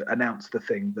one to announce the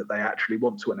thing that they actually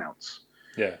want to announce.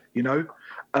 Yeah.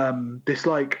 This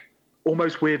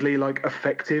almost weirdly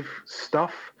effective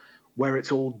stuff where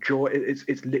it's all joy.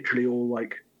 It's literally all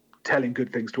telling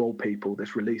good things to old people,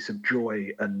 this release of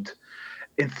joy and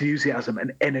enthusiasm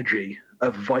and energy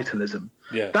of vitalism.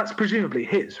 Yeah. That's presumably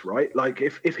his, right?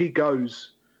 If he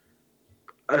goes,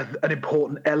 an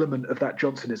important element of that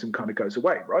Johnsonism kind of goes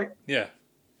away, right? Yeah.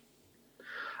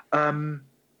 And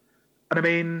I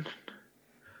mean,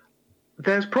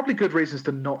 there's probably good reasons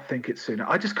to not think it's sooner.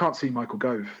 I just can't see Michael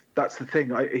Gove. That's the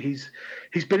thing.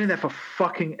 He's been in there for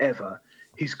fucking ever.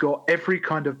 He's got every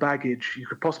kind of baggage you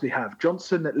could possibly have.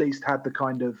 Johnson at least had the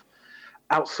kind of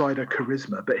outsider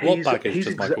charisma. But what baggage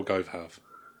does Michael Gove have?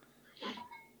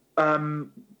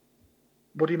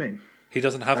 What do you mean? He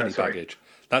doesn't have any baggage.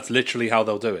 That's literally how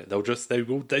they'll do it.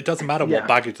 It doesn't matter what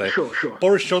baggage they have. Sure.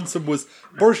 Boris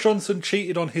Johnson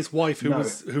cheated on his wife who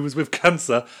was with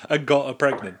cancer and got her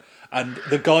pregnant. And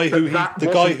the guy who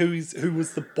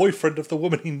was the boyfriend of the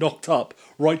woman he knocked up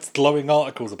writes glowing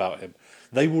articles about him.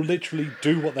 They will literally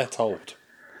do what they're told.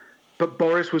 But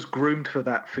Boris was groomed for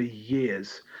that for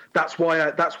years. That's why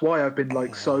I've been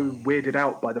so weirded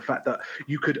out by the fact that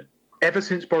you could, ever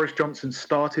since Boris Johnson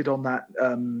started on that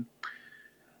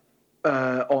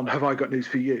on Have I Got News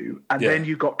for You, and then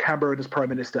you got Cameron as Prime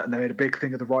Minister, and they made a big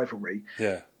thing of the rivalry.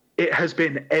 Yeah. It has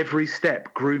been every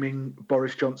step grooming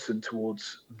Boris Johnson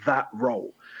towards that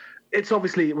role. It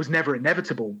was never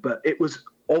inevitable, but it was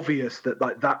obvious that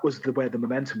that was where the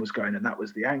momentum was going, and that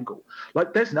was the angle.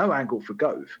 There's no angle for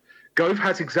Gove. Gove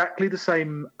has exactly the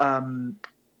same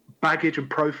baggage and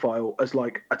profile as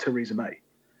a Theresa May.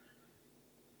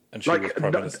 And she was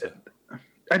Prime Minister.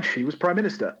 And she was Prime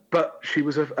Minister, but she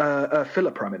was a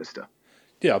filler Prime Minister.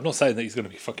 Yeah, I'm not saying that he's going to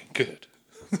be fucking good.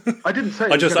 I didn't say.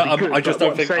 I just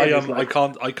don't think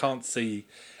I can't see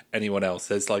anyone else.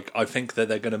 There's I think that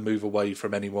they're going to move away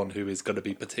from anyone who is going to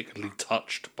be particularly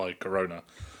touched by Corona.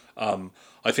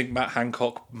 I think Matt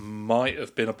Hancock might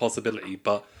have been a possibility,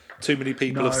 but too many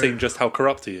people have seen just how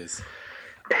corrupt he is.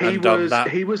 Do you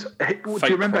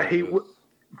remember he?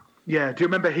 Yeah, do you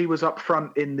remember he was up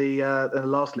front in the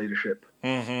last leadership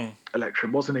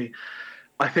election, wasn't he?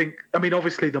 I mean,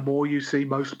 obviously, the more you see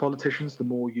most politicians, the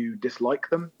more you dislike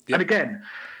them. Yep. And again,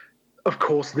 of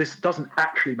course, this doesn't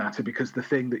actually matter because the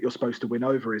thing that you're supposed to win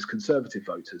over is Conservative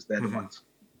voters. They're the ones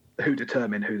who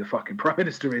determine who the fucking Prime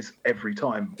Minister is every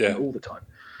time, and all the time.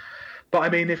 But I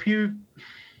mean,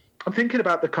 I'm thinking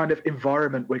about the kind of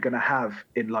environment we're going to have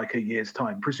in a year's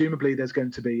time. Presumably, there's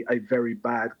going to be a very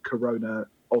bad Corona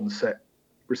onset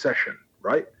recession,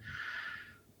 right?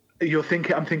 I'm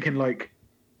thinking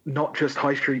not just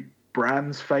high street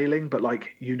brands failing, but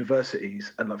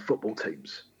universities and football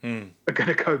teams are going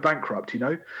to go bankrupt,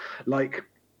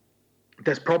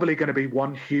 there's probably going to be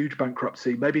one huge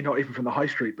bankruptcy, maybe not even from the high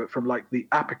street, but from the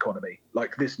app economy,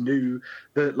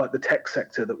 the tech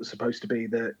sector that was supposed to be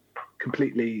the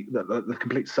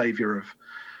complete savior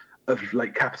of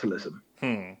capitalism.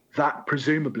 That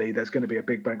presumably there's going to be a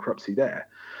big bankruptcy there.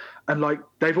 And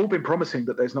they've all been promising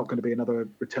that there's not going to be another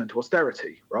return to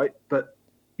austerity, right? But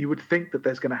you would think that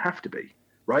there's going to have to be,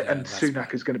 right? Yeah, and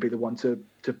Sunak is going to be the one to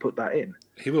put that in.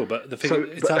 He will, but the thing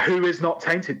who is not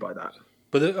tainted by that?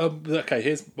 But okay,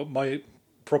 here's my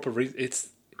proper reason.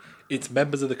 It's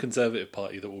members of the Conservative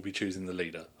Party that will be choosing the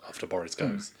leader after Boris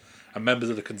goes. And members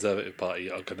of the Conservative Party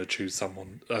are going to choose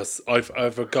someone,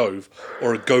 either a Gove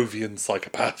or a Govian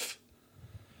psychopath.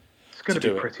 It's going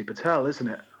to be Priti Patel, isn't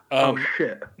it?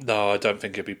 Shit. No, I don't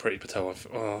think it'd be Priti Patel.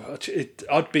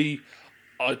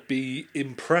 I'd be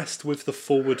impressed with the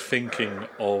forward thinking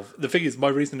of... The thing is, my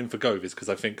reasoning for Gove is because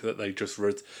I think that they just...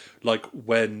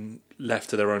 when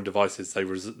left to their own devices, they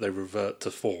revert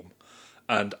to form.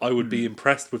 And I would be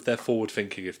impressed with their forward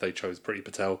thinking if they chose Priti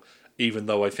Patel, even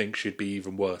though I think she'd be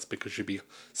even worse, because she'd be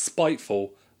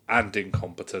spiteful and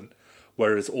incompetent,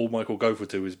 whereas all Michael Gove would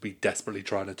do is be desperately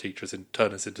trying to teach us and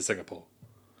turn us into Singapore.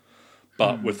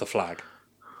 But with the flag.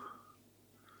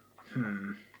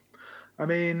 I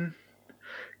mean...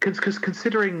 Because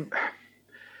considering,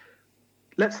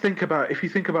 let's think about, if you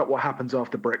think about what happens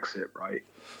after Brexit, right?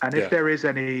 And if there is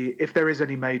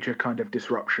any major kind of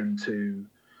disruption to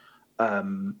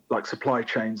supply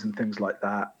chains and things like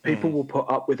that, people will put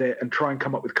up with it and try and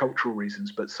come up with cultural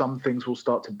reasons, but some things will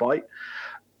start to bite.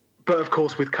 But of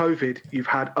course, with COVID, you've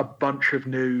had a bunch of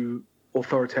new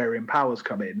authoritarian powers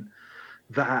come in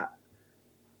that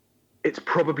it's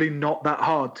probably not that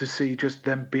hard to see just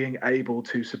them being able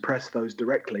to suppress those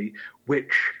directly,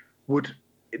 which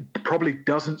probably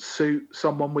doesn't suit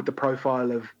someone with the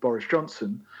profile of Boris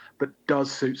Johnson, but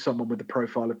does suit someone with the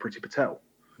profile of Priti Patel.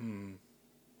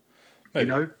 Maybe.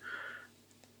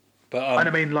 But, and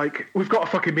I mean, we've got a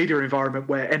fucking media environment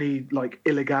where any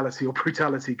illegality or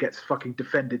brutality gets fucking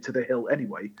defended to the hill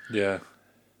anyway. Yeah.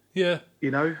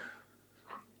 But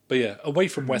yeah, away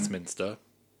from Westminster,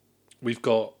 we've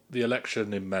got the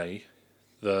election in May,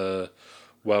 the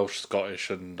Welsh, Scottish,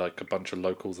 and a bunch of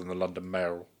locals in the London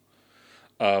mayoral.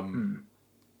 Sadiq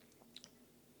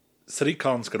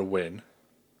Khan's going to win.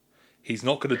 He's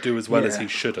not going to do as well as he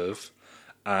should have,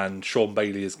 and Sean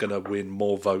Bailey is going to win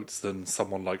more votes than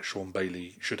someone like Sean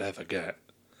Bailey should ever get.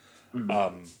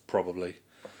 Probably.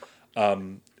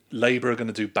 Labour are going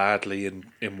to do badly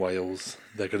in Wales.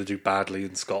 They're going to do badly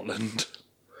in Scotland.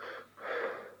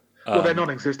 Well, they're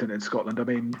non-existent in Scotland. I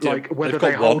mean, whether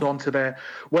they hold on to their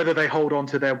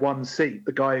one seat,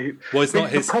 the guy who... Well, it's not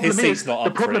his seat's not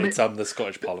up for it. It's the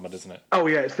Scottish Parliament, isn't it? Oh,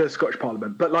 yeah, it's the Scottish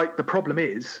Parliament. But, the problem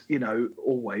is,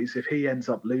 always, if he ends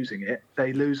up losing it,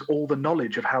 they lose all the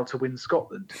knowledge of how to win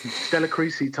Scotland. Stella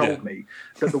Creasy told me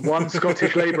that the one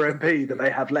Scottish Labour MP that they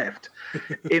have left,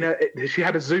 she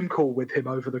had a Zoom call with him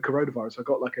over the coronavirus. I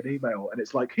got, an email, and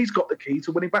it's he's got the key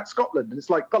to winning back Scotland. And it's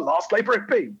the last Labour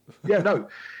MP. Yeah, no.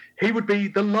 He would be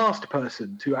the last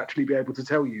person to actually be able to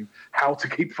tell you how to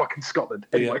keep fucking Scotland.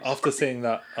 Anyway, after seeing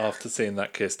that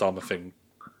Keir Starmer thing,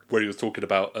 where he was talking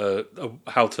about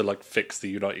how to fix the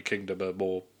United Kingdom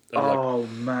more.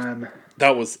 Man,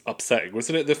 that was upsetting,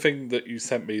 wasn't it? The thing that you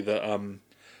sent me that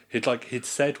he'd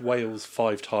said Wales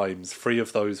 5 times. 3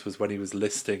 of those was when he was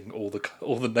listing all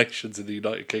the nations in the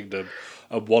United Kingdom,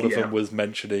 and one of them was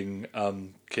mentioning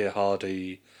Keir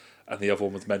Hardie, and the other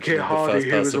one was mentioning Keir Hardie, the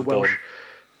first person born.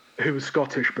 Who was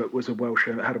Scottish but was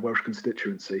had a Welsh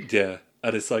constituency. Yeah,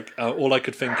 And it's like, all I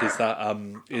could think is that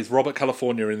is Robert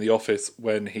California in the office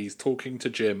when he's talking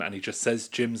to Jim and he just says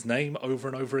Jim's name over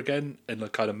and over again in a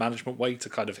kind of management way to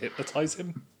kind of hypnotise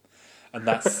him. And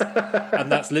that's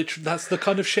the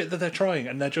kind of shit that they're trying,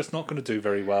 and they're just not going to do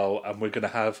very well, and we're going to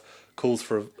have calls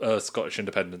for a Scottish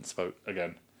independence vote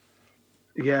again.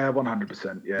 Yeah,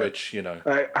 100%. Yeah. Which, you know.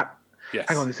 Yes.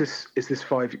 Hang on, is this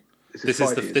 5 This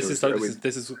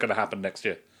is going to happen next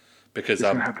year. Because it's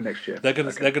going to happen next year. They're going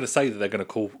to say that they're going to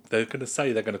call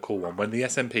one when the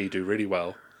SNP do really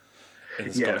well in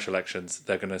the Scottish elections.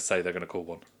 They're going to say they're going to call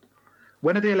one.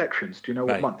 When are the elections? Do you know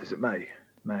what month? Is it May?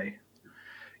 May.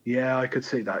 Yeah, I could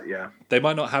see that. Yeah, they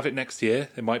might not have it next year.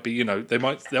 It might be,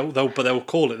 they'll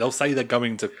call it. They'll say they're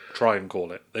going to try and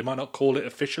call it. They might not call it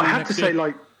officially. I have to say,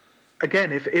 like,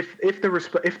 again, if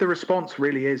the response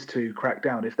really is to crack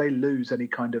down, if they lose any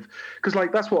kind of, because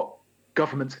like that's what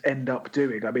governments end up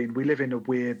doing. I mean, we live in a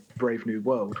weird, brave new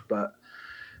world, but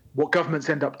what governments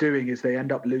end up doing is they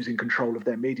end up losing control of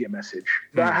their media message.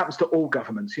 That happens to all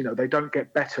governments. You know, they don't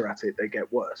get better at it; they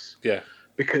get worse. Yeah.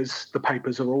 Because the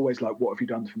papers are always like, "What have you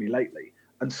done for me lately?"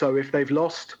 And so, if they've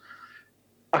lost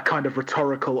a kind of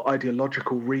rhetorical,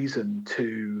 ideological reason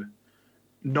to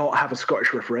not have a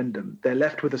Scottish referendum, they're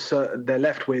left with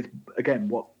again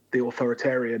what the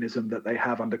authoritarianism that they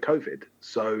have under COVID.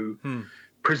 So.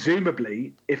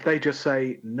 Presumably, if they just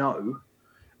say no,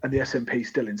 and the SNP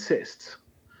still insists,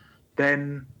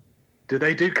 then do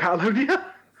they do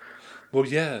Catalonia? Well,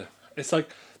 yeah. It's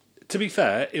like, to be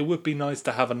fair, it would be nice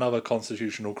to have another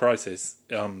constitutional crisis,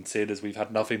 seeing as we've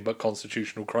had nothing but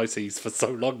constitutional crises for so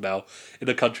long now in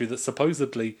a country that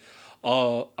supposedly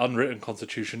our unwritten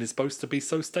constitution is supposed to be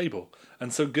so stable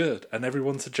and so good, and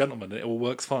everyone's a gentleman and it all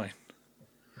works fine.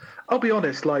 I'll be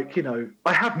honest, like, you know,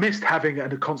 I have missed having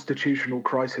a constitutional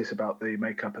crisis about the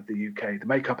makeup of the UK, the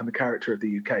makeup and the character of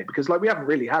the UK, because, like, we haven't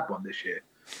really had one this year.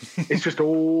 It's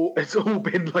all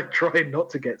been, like, trying not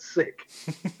to get sick.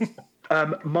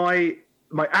 My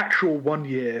actual 1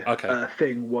 year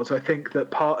thing was, I think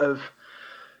that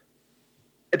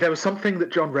there was something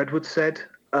that John Redwood said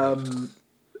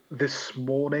this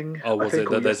morning. Oh, was it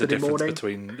that there's a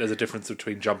difference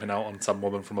between jumping out on some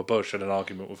woman from a bush and an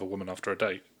argument with a woman after a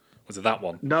date? Was it that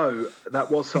one? No,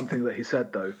 that was something that he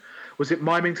said, though. Was it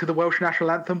miming to the Welsh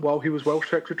national anthem while he was Welsh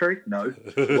secretary? No,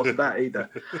 it wasn't that either.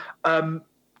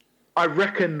 I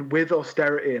reckon with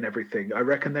austerity and everything, I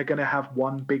reckon they're going to have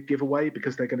one big giveaway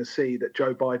because they're going to see that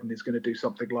Joe Biden is going to do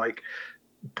something like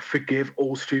forgive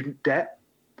all student debt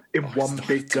in one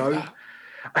big go. That.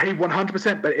 Hey,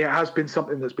 100%, but it has been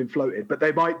something that's been floated. But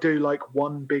they might do like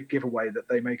one big giveaway that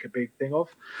they make a big thing of.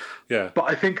 Yeah. But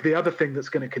I think the other thing that's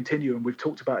going to continue, and we've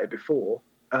talked about it before,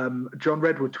 John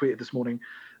Redwood tweeted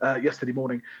yesterday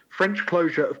morning, French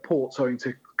closure of ports owing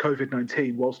to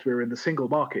COVID-19 whilst we're in the single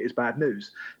market is bad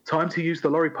news. Time to use the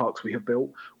lorry parks we have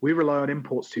built. We rely on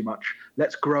imports too much.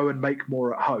 Let's grow and make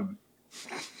more at home.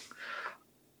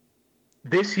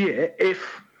 This year,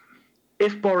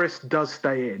 if Boris does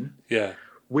stay in,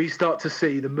 we start to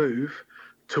see the move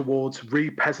towards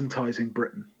re-peasantizing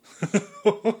Britain.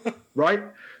 Right?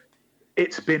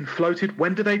 It's been floated.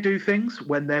 When do they do things?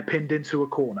 When they're pinned into a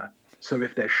corner. So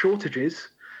if there's shortages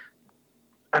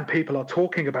and people are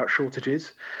talking about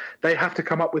shortages, they have to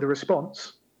come up with a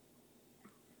response.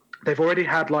 They've already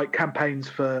had like campaigns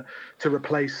to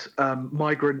replace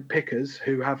migrant pickers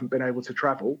who haven't been able to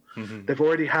travel. Mm-hmm.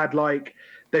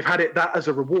 They've had that as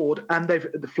a reward, and they've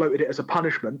floated it as a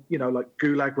punishment, you know, like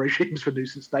gulag regimes for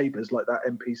nuisance neighbours, like that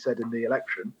MP said in the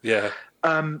election. Yeah.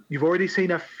 You've already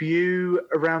seen a few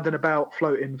around and about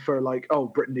floating for like, oh,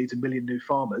 Britain needs 1 million new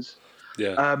farmers.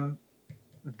 Yeah.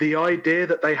 The idea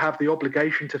that they have the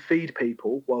obligation to feed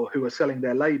people who are selling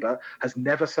their labour has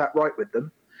never sat right with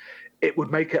them. It would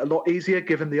make it a lot easier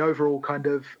given the overall kind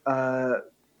of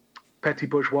petty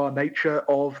bourgeois nature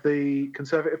of the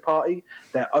Conservative Party.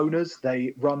 They're owners,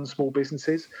 they run small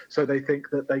businesses, so they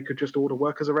think that they could just order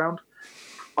workers around.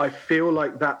 I feel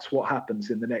like that's what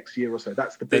happens in the next year or so.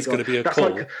 That's the big. There's going to be a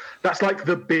call. That's like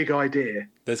the big idea.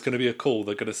 There's going to be a call.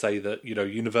 They're going to say that, you know,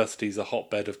 university's a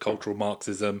hotbed of cultural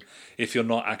Marxism. If you're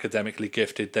not academically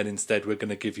gifted, then instead we're going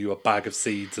to give you a bag of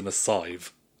seeds and a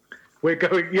scythe. We're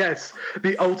going, yes,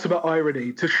 the ultimate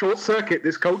irony. To short-circuit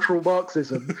this cultural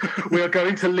Marxism, we are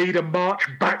going to lead a march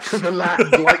back to the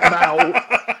land like Mao.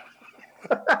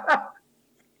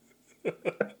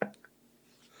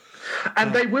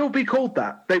 And they will be called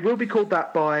that. They will be called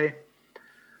that by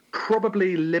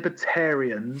probably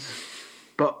libertarians,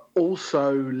 but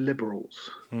also liberals.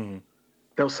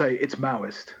 They'll say it's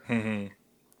Maoist.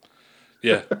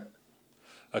 Yeah.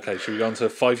 Okay, should we go on to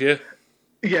 5 year?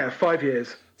 Yeah, 5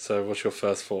 years. So what's your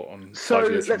first thought on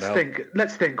 5 years from now?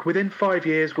 Let's think. Within 5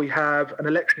 years, we have an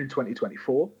election in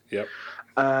 2024. Yep.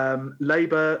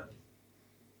 Labour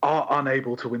are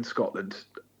unable to win Scotland.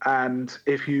 And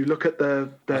if you look at the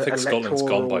I think electoral... Scotland's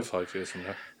gone by 5 years from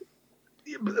now.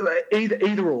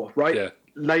 Either or, right? Yeah.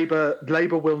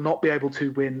 Labour will not be able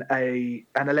to win an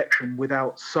election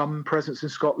without some presence in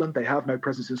Scotland. They have no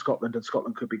presence in Scotland, and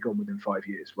Scotland could be gone within 5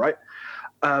 years, right?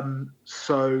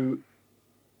 So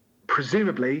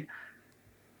presumably,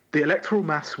 the electoral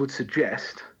maths would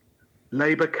suggest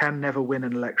Labour can never win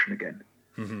an election again.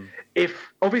 Mm-hmm.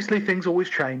 If obviously things always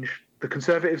change, the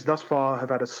Conservatives thus far have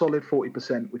had a solid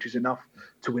 40%, which is enough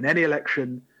to win any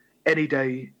election, any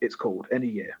day it's called, any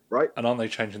year, right? And aren't they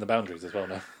changing the boundaries as well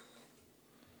now?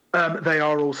 They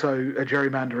are also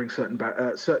gerrymandering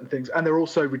certain things, and they're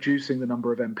also reducing the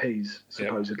number of MPs,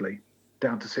 supposedly,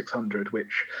 down to 600,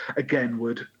 which, again,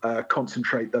 would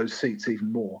concentrate those seats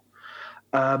even more.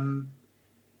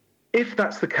 If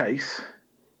that's the case,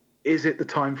 is it the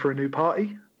time for a new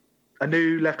party? A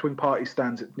new left-wing party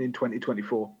stands in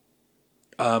 2024.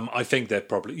 I think they're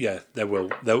probably, there will.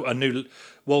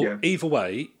 Either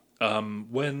way,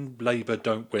 when Labour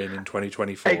don't win in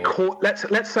 2024...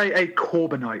 let's say a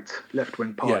Corbynite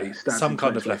left-wing party stands some in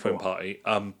kind of left-wing party.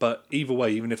 But either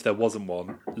way, even if there wasn't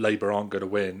one, Labour aren't going to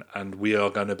win, and we are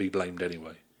going to be blamed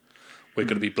anyway. We're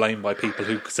going to be blamed by people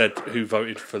who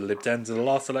voted for Lib Dems in the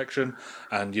last election,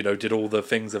 and did all the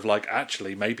things of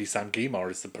actually maybe Sam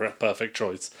Gyimah is the perfect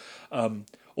choice.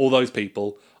 All those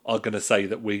people are going to say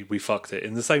that we fucked it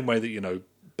in the same way that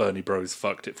Bernie Bros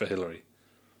fucked it for Hillary.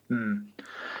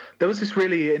 There was this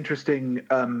really interesting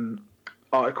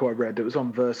article I read that was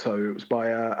on Verso. It was by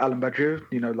Alain Badiou,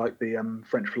 the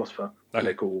French philosopher,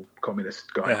 political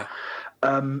communist guy. Yeah.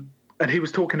 And he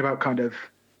was talking about kind of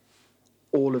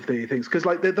all of the things, because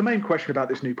the main question about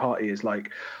this new party is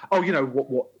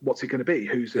what's it going to be?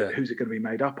 Who's it going to be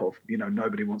made up of?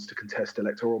 Nobody wants to contest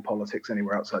electoral politics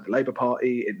anywhere outside the Labour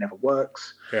Party. It never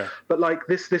works. Yeah. But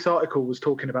this article was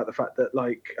talking about the fact that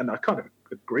and I kind of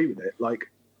agree with it.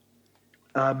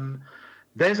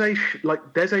 There's a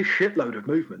shitload of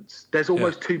movements. There's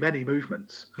almost too many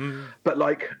movements. Mm. But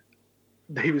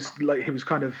he was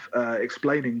kind of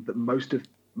explaining that most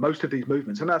of these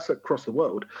movements, and that's across the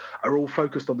world, are all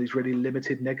focused on these really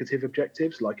limited negative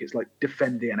objectives. It's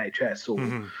defend the NHS or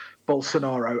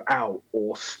Bolsonaro out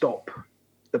or stop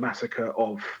the massacre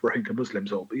of Rohingya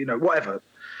Muslims or whatever.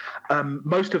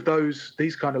 Most of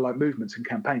these kind of movements and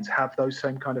campaigns have those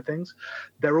same kind of things.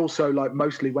 They're also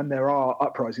mostly when there are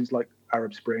uprisings like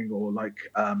Arab Spring or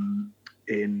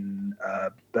in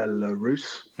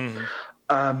Belarus,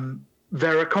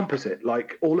 they're a composite.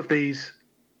 All of these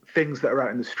things that are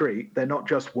out in the street, they're not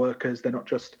just workers, they're not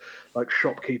just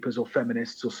shopkeepers or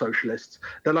feminists or socialists.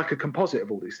 They're a composite of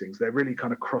all these things. They're really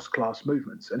kind of cross-class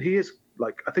movements. And he is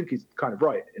I think he's kind of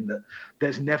right in that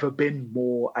there's never been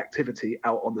more activity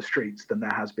out on the streets than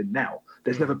there has been now.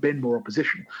 There's never been more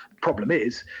opposition. The problem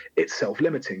is it's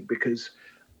self-limiting, because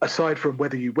aside from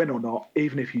whether you win or not,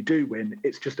 even if you do win,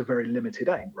 it's just a very limited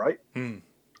aim, right? And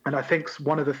I think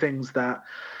one of the things that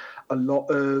a lot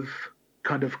of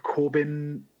kind of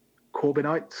Corbynistas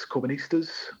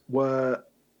were,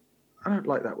 I don't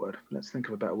like that word. Let's think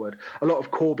of a better word. A lot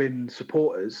of Corbyn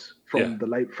supporters from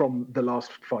the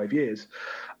last 5 years,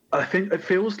 I think it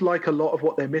feels like a lot of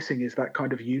what they're missing is that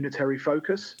kind of unitary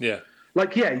focus. Yeah.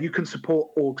 You can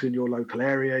support orgs in your local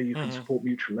area, you can support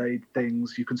mutual aid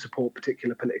things, you can support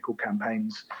particular political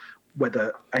campaigns,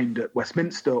 whether aimed at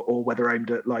Westminster or whether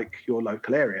aimed at your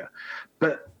local area.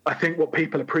 But I think what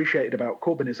people appreciated about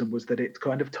Corbynism was that it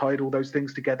kind of tied all those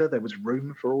things together. There was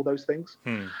room for all those things.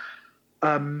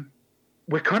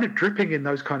 We're kind of dripping in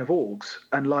those kind of orgs.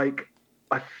 And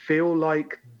I feel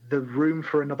like the room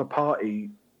for another party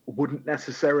wouldn't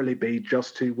necessarily be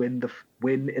just to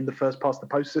win in the first past the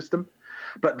post system,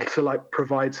 but to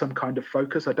provide some kind of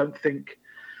focus. I don't think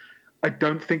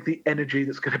the energy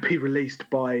that's going to be released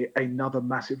by another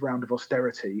massive round of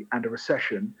austerity and a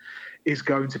recession is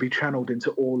going to be channeled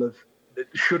into it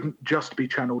shouldn't just be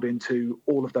channeled into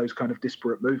all of those kind of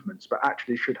disparate movements, but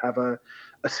actually should have a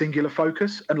singular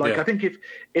focus. And I think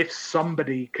if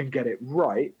somebody can get it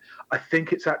right, I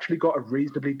think it's actually got a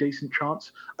reasonably decent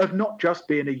chance of not just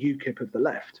being a UKIP of the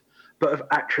left, but of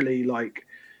actually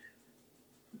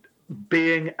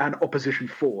being an opposition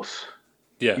force.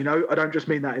 Yeah. I don't just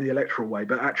mean that in the electoral way,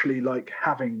 but actually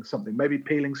having something, maybe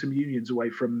peeling some unions away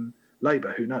from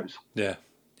Labour, who knows? Yeah.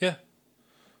 Yeah.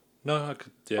 No, I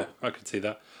could see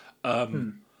that.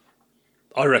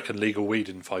 I reckon legal weed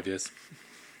in 5 years.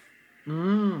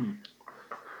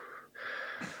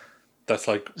 That's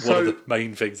like one of the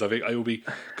main things. I think it will be,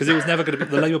 because it was never going to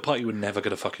be, the Labour Party were never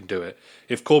going to fucking do it.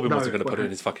 If Corbyn wasn't going to put it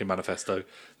in his fucking manifesto,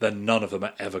 then none of them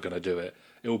are ever going to do it.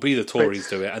 It will be the Tories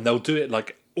do it, and they'll do it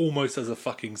like almost as a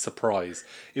fucking surprise.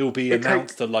 It will be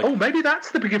announced to like, oh, maybe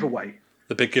that's the big giveaway.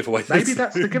 The big giveaway. Maybe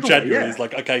that's the giveaway. January is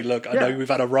like, okay, look, I know we've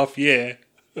had a rough year,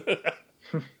 but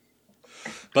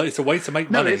it's a way to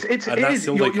make money, and that's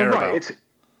all they care about.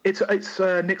 It's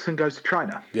Nixon goes to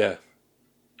China. Yeah.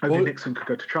 Maybe Nixon could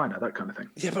go to China, that kind of thing.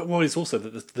 Yeah, but it's also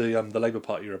that the Labour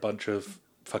Party are a bunch of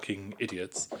fucking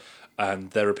idiots,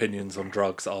 and their opinions on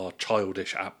drugs are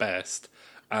childish at best.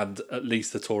 And at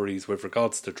least the Tories, with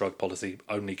regards to drug policy,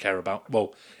 only care about,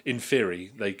 well, in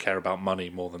theory, they care about money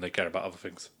more than they care about other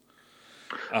things.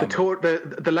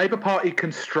 The Labour Party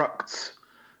constructs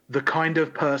the kind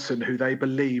of person who they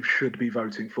believe should be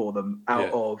voting for them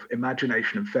out of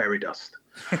imagination and fairy dust.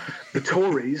 The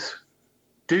Tories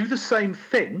do the same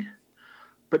thing,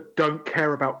 but don't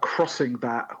care about crossing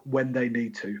that when they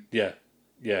need to. Yeah.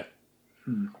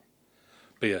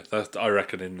 But yeah, I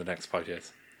reckon in the next 5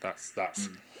 years, that's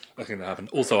I think that happen.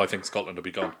 Also, I think Scotland will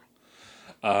be gone,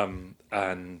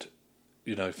 and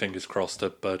fingers crossed, a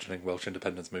burgeoning Welsh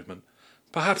independence movement,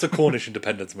 perhaps a Cornish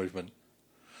independence movement.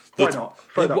 Why not?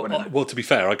 Throw that one in. Well, to be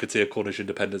fair, I could see a Cornish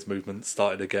independence movement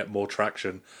starting to get more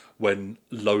traction when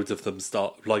loads of them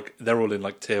start, like, they're all in,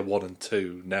 like, tier 1 and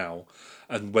 2 now,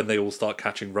 and when they all start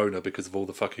catching Rona because of all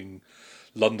the fucking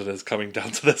Londoners coming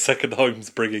down to their second homes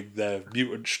bringing their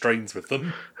mutant strains with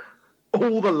them.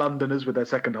 All the Londoners with their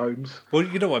second homes. Well,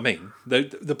 you know what I mean. The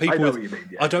people. I know what you mean.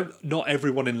 Yeah. Not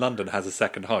everyone in London has a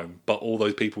second home, but all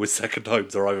those people with second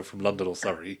homes are either from London or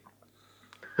Surrey.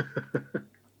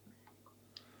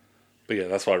 But yeah,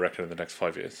 that's what I reckon in the next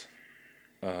 5 years.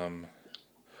 I'm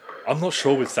not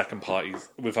sure with second parties,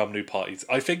 with new parties.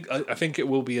 I think it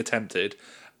will be attempted,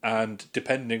 and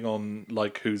depending on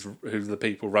like who's the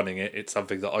people running it, it's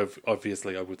something that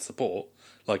obviously I would support.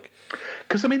 Like,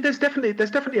 because I mean, there's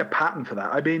definitely a pattern for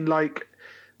that. I mean, like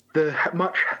the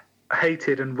much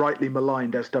hated and rightly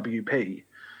maligned SWP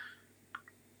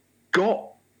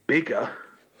got bigger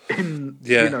in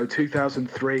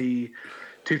 2003,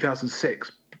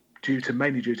 2006.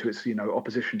 Mainly due to its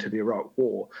opposition to the Iraq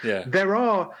War. Yeah. There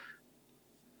are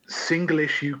single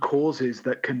issue causes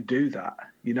that can do that.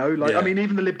 I mean,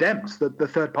 even the Lib Dems, the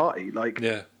third party,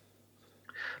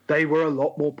 they were a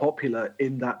lot more popular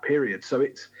in that period. So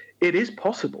it is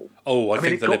possible. Oh, I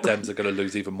think the Lib Dems are going to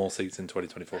lose even more seats in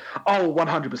 2024. Oh,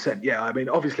 100%. Yeah, I mean,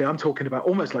 obviously, I'm talking about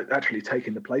almost like actually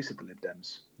taking the place of the Lib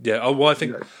Dems. Yeah. Oh, well, I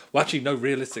think. Well, actually, no.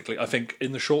 Realistically, I think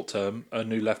in the short term, a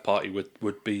new left party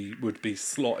would be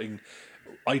slotting.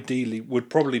 Ideally, would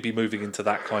probably be moving into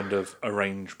that kind of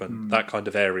arrangement, that kind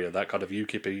of area, that kind of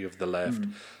UKIP of the left.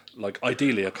 Like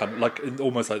ideally, a kind of like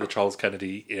almost like the Charles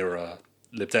Kennedy era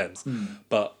Lib Dems.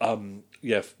 But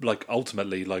like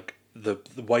ultimately, like. The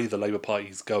way the Labour Party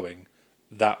is going,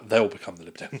 that they'll become the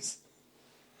Lib Dems.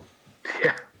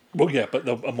 Yeah. Well, yeah, but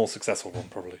a more successful one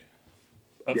probably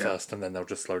at first, and then they'll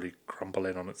just slowly crumble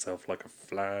in on itself like a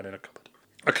flan in a cupboard.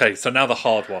 Okay, so now the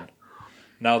hard one.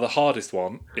 Now the hardest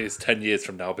one is 10 years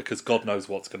from now, because God knows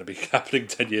what's going to be happening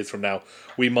 10 years from now.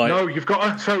 We might. No, you've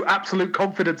got to show absolute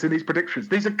confidence in these predictions.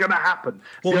 These are going to happen.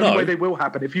 It's the only way they will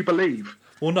happen if you believe.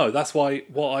 Well, no, that's why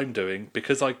what I'm doing,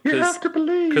 because you have to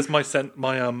believe, because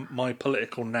my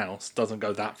political nous doesn't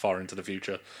go that far into the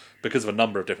future because of a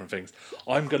number of different things.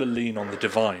 I'm going to lean on the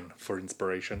divine for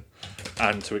inspiration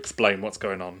and to explain what's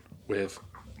going on with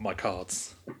my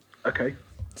cards. Okay.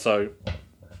 So.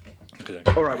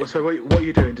 All right. Well, so what are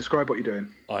you doing? Describe what you're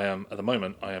doing. At the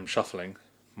moment, I am shuffling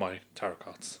my tarot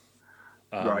cards.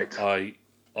 Right.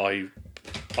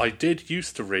 I did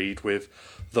used to read with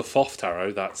the Thoth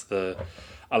Tarot. That's the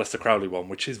Aleister Crowley one,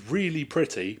 which is really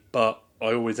pretty, but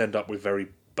I always end up with very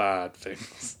bad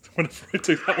things whenever I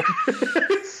do that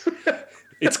one.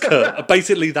 It's cursed.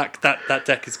 Basically, that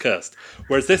deck is cursed.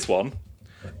 Whereas this one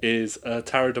is a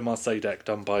Tarot de Marseille deck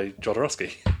done by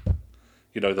Jodorowsky.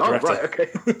 The director. Oh, right, okay.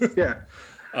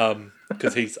 Yeah.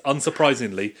 Because he's,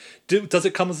 unsurprisingly... does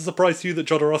it come as a surprise to you that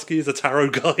Jodorowsky is a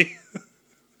tarot guy?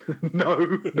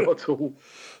 No, not at all.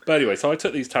 But anyway, so I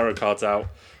took these tarot cards out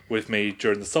with me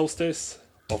during the solstice,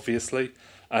 obviously.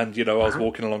 And, I was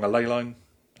walking along a ley line.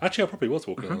 Actually, I probably was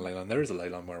walking along a ley line. There is a ley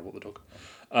line where I walk the dog.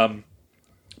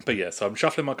 But yeah, so I'm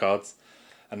shuffling my cards.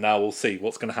 And now we'll see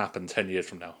what's going to happen 10 years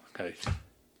from now. Okay.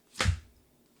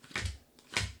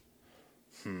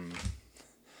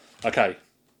 Okay.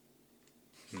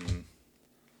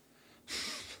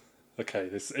 Okay,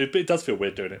 it does feel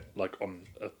weird doing it like on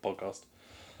a podcast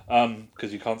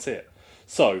because you can't see it.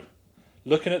 So,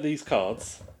 looking at these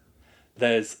cards,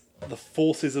 there's the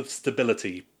forces of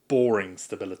stability boring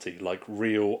stability, like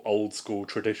real old school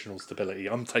traditional stability.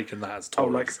 I'm taking that as Tories.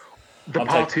 Oh, like the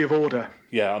party of order.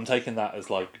 Yeah, I'm taking that as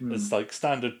like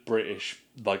standard British,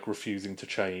 like refusing to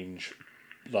change,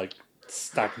 like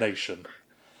stagnation.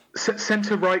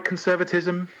 Centre right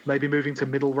conservatism, maybe moving to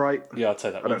middle right. Yeah, I'd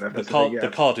say that. I don't know if the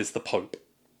card is the Pope.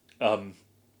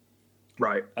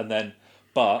 Right. And then,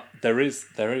 but there is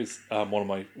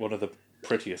one of the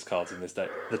prettiest cards in this deck,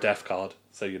 the Death card.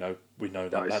 So we know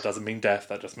that that doesn't mean death;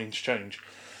 that just means change.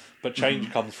 But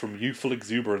change comes from youthful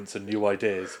exuberance and new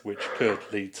ideas, which could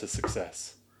lead to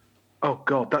success. Oh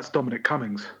God, that's Dominic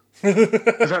Cummings.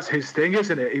 Because that's his thing,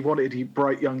 isn't it? He wanted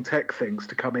bright young tech things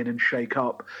to come in and shake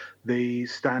up the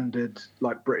standard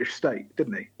like British state,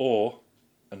 didn't he? Or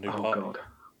a new party. Oh God.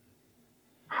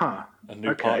 Huh. A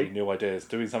new party, new ideas,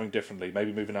 doing something differently,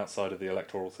 maybe moving outside of the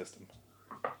electoral system.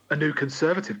 A new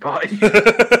Conservative Party.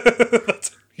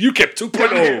 UKIP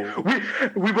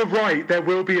 2.0. We were right. There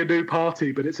will be a new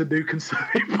party, but it's a new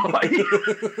Conservative Party.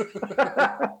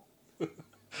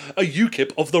 A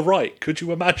UKIP of the right. Could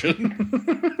you imagine?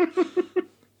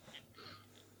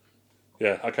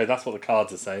 Yeah. Okay. That's what the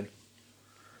cards are saying.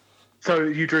 So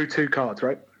you drew 2 cards,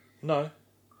 right? No,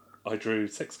 I drew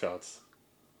 6 cards.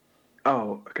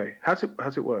 Oh, okay. How's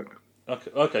it work?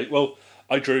 Okay. Well,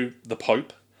 I drew the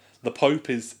Pope. The Pope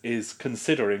is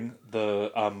considering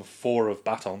the 4 of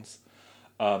batons,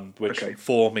 which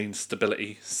 4 means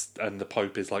stability, and the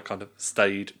Pope is like kind of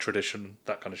staid tradition,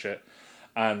 that kind of shit.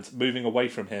 And moving away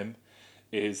from him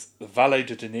is the Valet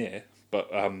de Denier, but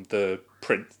the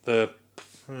Prince,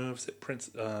 was it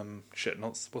Prince?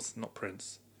 Not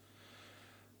Prince.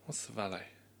 What's the Valet?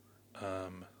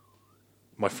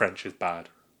 My French is bad.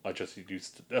 I just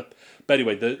used. But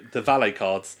anyway, the Valet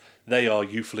cards, they are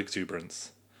youthful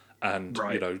exuberance. And,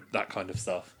 that kind of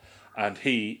stuff. And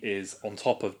he is on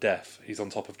top of death. He's on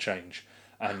top of change.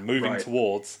 And moving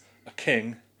towards a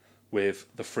king with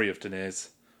the 3 of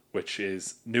deniers, which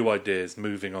is new ideas,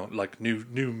 moving on, like new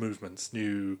movements,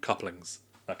 new couplings,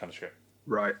 that kind of shit.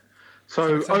 Right.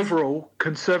 So overall,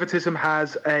 conservatism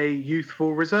has a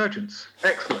youthful resurgence.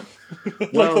 Excellent.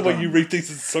 Well the way you read these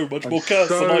is so much more cursed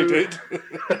than I did.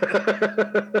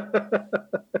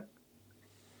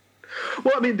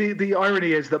 Well, I mean, the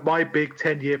irony is that my big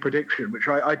 10-year prediction, which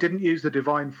I didn't use the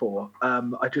divine for,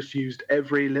 I just used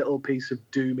every little piece of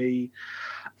doomy,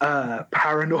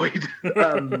 paranoid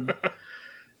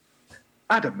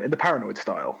Adam in the paranoid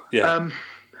style. Yeah.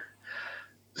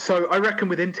 So I reckon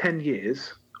within 10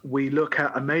 years, we look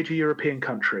at a major European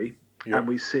country and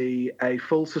we see a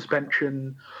full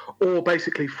suspension or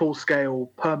basically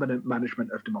full-scale permanent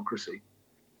management of democracy.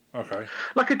 Okay.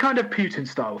 Like a kind of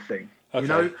Putin-style thing.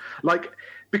 Okay.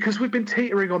 Because we've been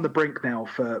teetering on the brink now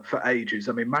for ages.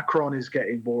 I mean, Macron is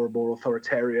getting more and more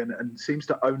authoritarian and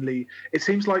it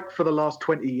seems like for the last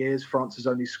 20 years, France has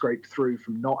only scraped through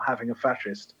from not having a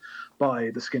fascist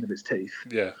by the skin of its teeth.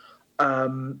 Yeah.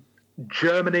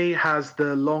 Germany has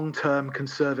the long-term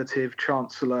conservative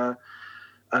chancellor,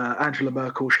 Angela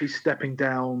Merkel. She's stepping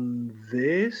down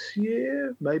this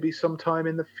year, maybe sometime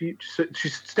in the future.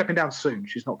 She's stepping down soon.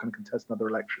 She's not going to contest another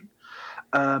election.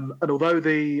 And although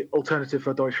the Alternative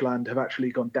for Deutschland have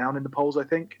actually gone down in the polls, I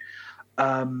think,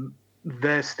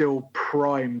 they're still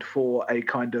primed for a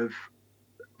kind of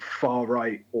far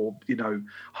right or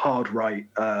hard right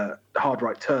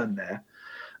turn there.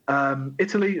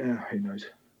 Italy, who knows?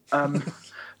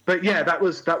 But yeah, that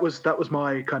was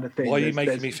my kind of thing. Why are you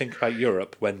making me think about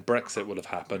Europe when Brexit will have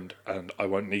happened and I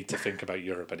won't need to think about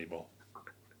Europe anymore?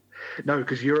 No,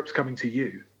 because Europe's coming to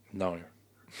you. No.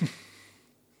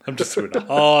 I'm just doing a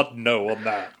hard no on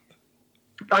that.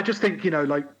 I just think,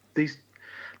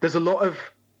 there's a lot of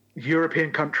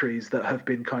European countries that have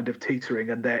been kind of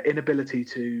teetering, and their inability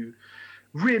to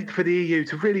really, for the EU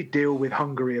to really deal with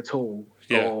Hungary at all,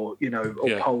 or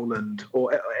Poland,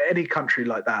 or any country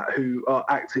like that, who are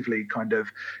actively kind of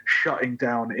shutting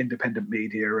down independent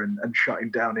media and shutting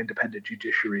down independent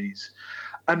judiciaries,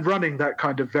 and running that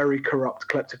kind of very corrupt,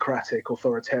 kleptocratic,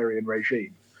 authoritarian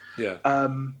regime. Yeah.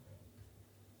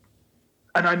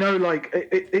 And I know,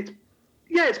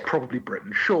 it's probably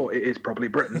Britain. Sure, it is probably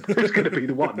Britain who's going to be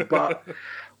the one, but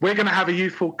we're going to have a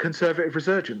youthful conservative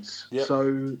resurgence. Yep.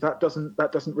 So that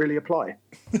doesn't really apply.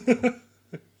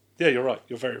 Yeah, you're right.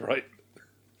 You're very right.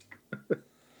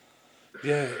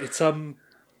 Yeah, it's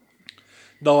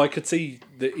No, I could see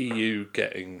the EU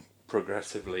getting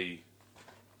progressively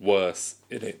worse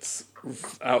in its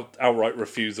outright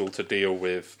refusal to deal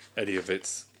with any of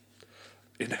its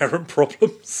inherent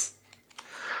problems.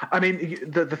 I mean,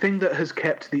 the thing that has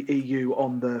kept the EU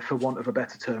on the, for want of a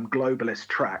better term, globalist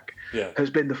track has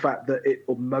been the fact that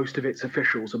most of its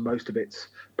officials and most of its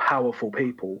powerful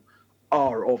people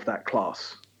are of that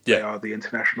class. Yeah. They are the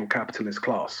international capitalist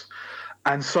class.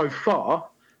 And so far,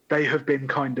 they have been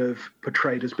kind of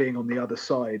portrayed as being on the other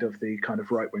side of the kind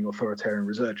of right-wing authoritarian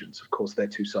resurgence. Of course, they're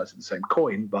two sides of the same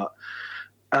coin. But,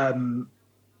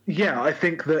 I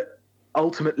think that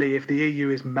ultimately, if the EU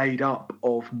is made up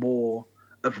of more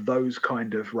of those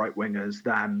kind of right-wingers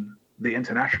than the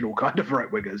international kind of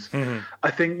right-wingers,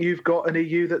 I think you've got an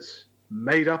EU that's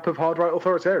made up of hard-right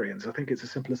authoritarians. I think it's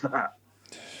as simple as that.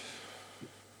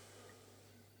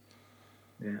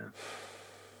 Yeah.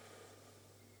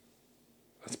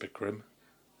 That's a bit grim.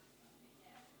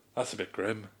 But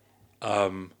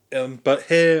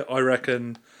here, I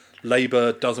reckon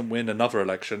Labour doesn't win another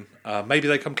election. Maybe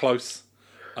they come close,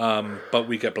 but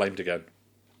we get blamed again.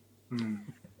 One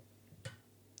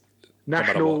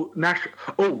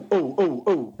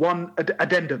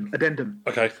addendum.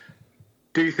 Okay.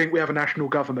 Do you think we have a national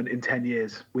government in 10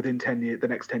 years, within 10 years, the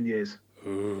next 10 years?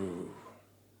 Ooh.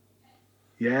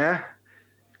 Yeah.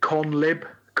 Conlib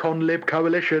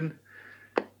coalition.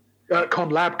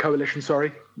 Conlab coalition,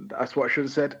 sorry. That's what I should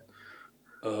have said.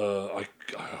 I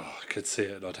could see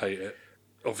it and I'd hate it.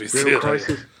 Obviously.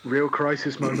 Real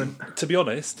crisis moment. To be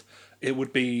honest, it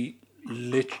would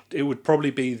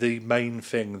probably be the main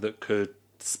thing that could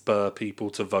spur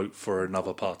people to vote for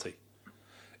another party.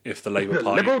 If the Labour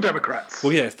Party, Liberal Democrats.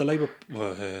 Well, yeah, if the Labour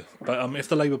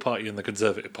Party and the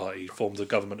Conservative Party forms a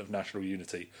government of national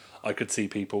unity, I could see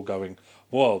people going,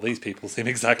 "Well, these people seem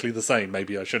exactly the same.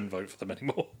 Maybe I shouldn't vote for them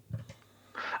anymore."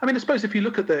 I mean, I suppose if you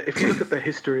look at the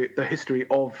history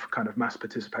of kind of mass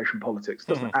participation politics, it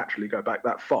doesn't actually go back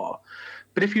that far.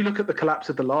 But if you look at the collapse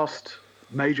of the last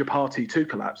major party to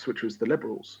collapse, which was the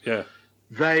Liberals,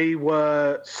 they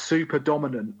were super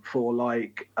dominant for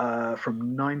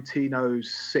from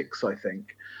 1906, I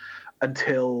think,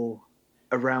 until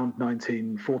around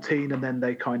 1914, and then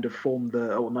they kind of formed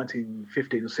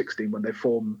 1915 or 16 when they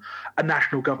form a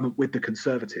national government with the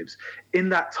Conservatives. In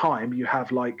that time, you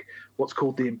have what's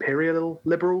called the Imperial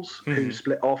Liberals, who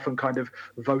split off and kind of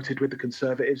voted with the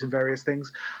Conservatives in various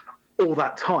things. All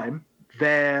that time,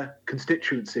 their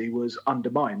constituency was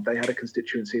undermined. They had a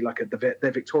constituency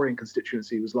their Victorian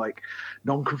constituency was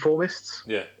non-conformists,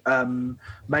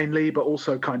 mainly, but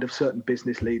also kind of certain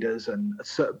business leaders and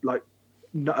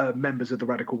members of the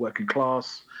radical working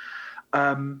class.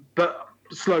 But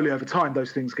slowly over time,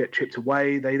 those things get chipped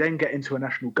away. They then get into a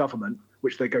national government,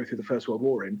 which they go through the First World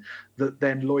War in, that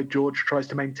then Lloyd George tries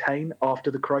to maintain after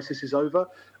the crisis is over.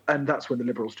 And that's when the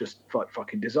Liberals just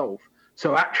fucking dissolve.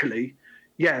 So actually,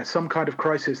 some kind of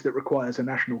crisis that requires a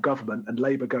national government and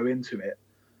Labour go into it.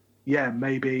 Yeah,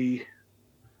 maybe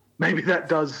that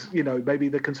does, maybe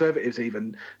the Conservatives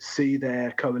even see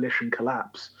their coalition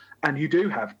collapse. And you do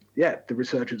have, the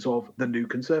resurgence of the new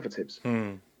Conservatives.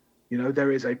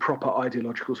 There is a proper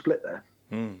ideological split there.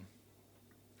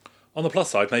 On the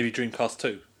plus side, maybe Dreamcast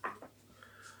 2.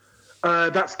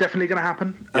 That's definitely going to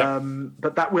happen. Yep.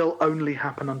 But that will only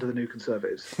happen under the new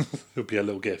Conservatives. It'll be a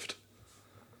little gift.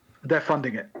 They're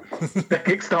funding it. They're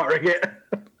kickstarting it.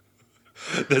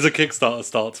 There's a Kickstarter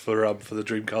starts for the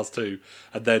Dreamcast 2,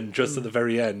 and then just at the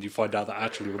very end, you find out that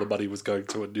actually all the money was going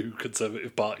to a new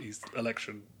Conservative Party's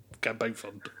election campaign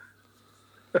fund.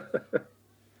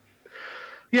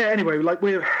 Anyway,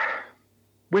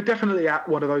 we're definitely at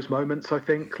one of those moments, I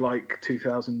think,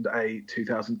 2008,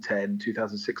 2010,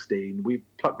 2016. We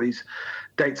pluck these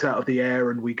dates out of the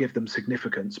air and we give them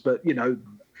significance, but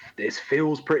this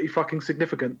feels pretty fucking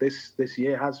significant. This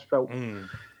year has felt,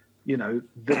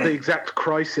 the exact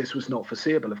crisis was not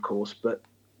foreseeable, of course, but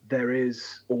there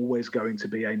is always going to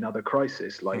be another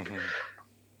crisis.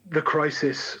 The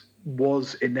crisis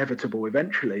was inevitable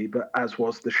eventually, but as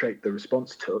was the shape the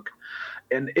response took.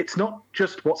 And it's not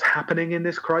just what's happening in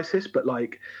this crisis, but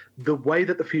the way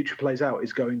that the future plays out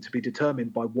is going to be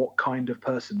determined by what kind of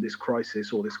person this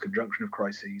crisis or this conjunction of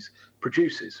crises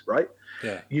produces, right?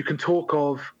 Yeah. You can talk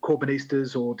of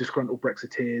Corbynistas or disgruntled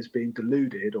Brexiteers being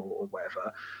deluded or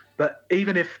whatever, but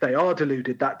even if they are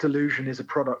deluded, that delusion is a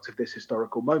product of this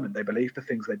historical moment. They believe the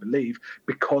things they believe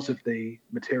because of the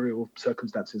material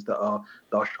circumstances that are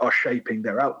shaping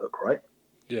their outlook, right?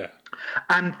 Yeah.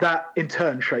 And that in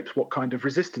turn shapes what kind of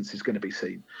resistance is going to be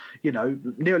seen.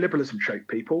 Neoliberalism shaped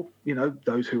people.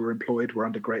 Those who were employed were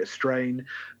under greater strain.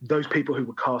 Those people who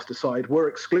were cast aside were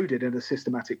excluded in a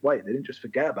systematic way. They didn't just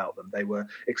forget about them. They were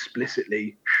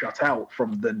explicitly shut out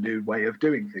from the new way of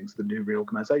doing things, the new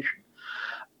reorganization.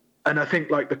 And I think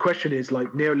the question is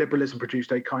neoliberalism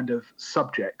produced a kind of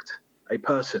subject, a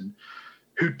person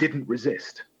who didn't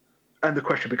resist. And the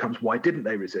question becomes, why didn't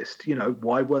they resist?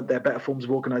 Why weren't there better forms of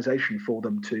organisation for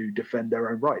them to defend their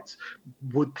own rights?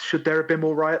 Should there have been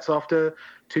more riots after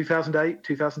 2008,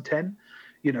 2010?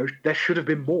 There should have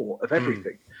been more of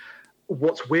everything.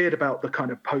 What's weird about the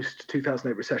kind of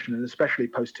post-2008 recession, and especially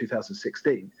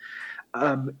post-2016,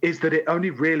 is that it only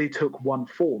really took one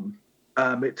form.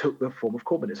 It took the form of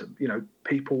Corbynism.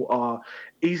 People are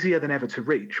easier than ever to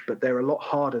reach, but they're a lot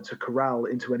harder to corral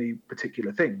into any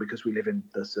particular thing because we live in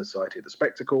the society of the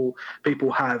spectacle.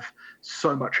 People have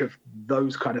so much of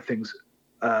those kind of things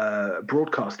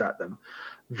broadcast at them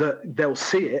that they'll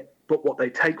see it, but what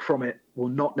they take from it will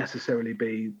not necessarily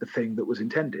be the thing that was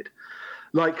intended.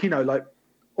 Like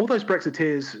all those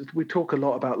Brexiteers, we talk a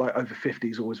lot about like over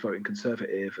 50s always voting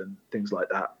Conservative and things like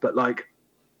that, but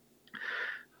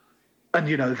and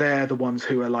they're the ones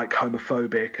who are like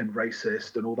homophobic and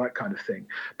racist and all that kind of thing.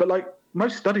 But like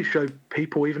most studies show,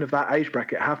 people even of that age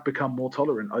bracket have become more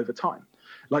tolerant over time.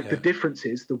 The difference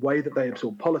is the way that they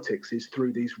absorb politics is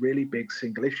through these really big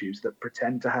single issues that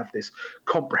pretend to have this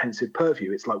comprehensive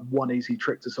purview. It's like one easy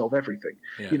trick to solve everything.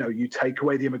 Yeah. You take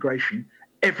away the immigration,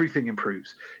 everything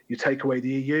improves. You take away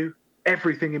the EU,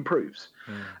 everything improves.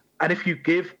 And if you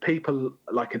give people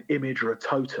like an image or a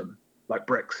totem, like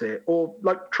Brexit or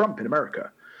like Trump in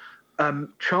America,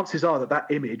 chances are that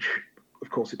image, of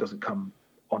course, it doesn't come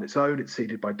on its own. It's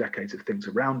seeded by decades of things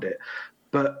around it.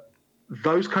 But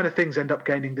those kind of things end up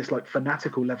gaining this like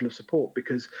fanatical level of support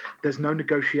because there's no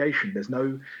negotiation. There's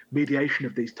no mediation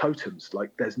of these totems.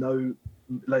 Like there's no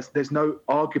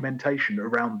argumentation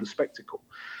around the spectacle.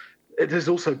 There's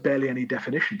also barely any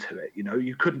definition to it.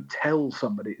 You couldn't tell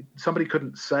somebody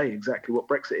couldn't say exactly what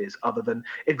Brexit is other than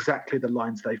exactly the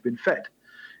lines they've been fed,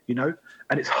 and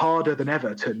it's harder than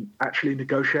ever to actually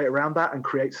negotiate around that and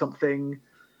create something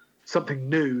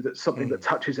new, that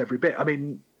touches every bit. I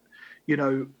mean,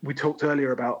 we talked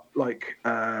earlier about like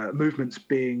movements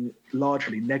being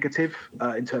largely negative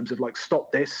in terms of like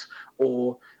stop this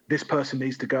or this person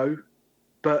needs to go,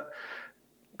 but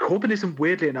Corbynism,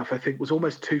 weirdly enough, I think was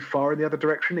almost too far in the other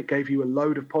direction. It gave you a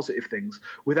load of positive things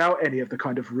without any of the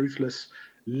kind of ruthless,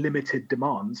 limited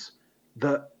demands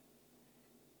that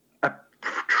a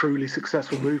truly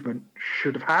successful movement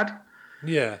should have had.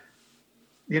 Yeah.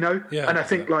 Yeah, and I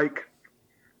think like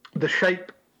the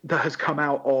shape that has come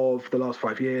out of the last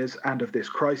 5 years and of this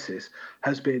crisis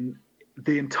has been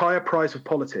the entire prize of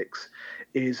politics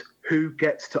is who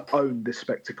gets to own this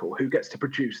spectacle, who gets to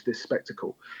produce this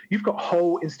spectacle. You've got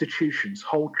whole institutions,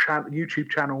 whole YouTube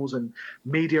channels and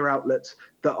media outlets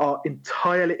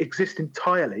that exist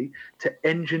entirely to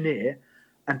engineer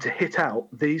and to hit out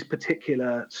these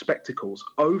particular spectacles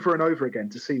over and over again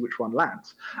to see which one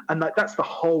lands. And that's the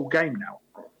whole game now.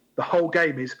 The whole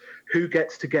game is who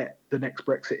gets to get the next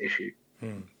Brexit issue,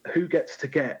 who gets to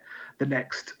get the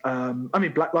next.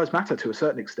 Black Lives Matter to a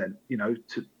certain extent.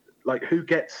 Who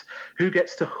gets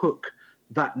to hook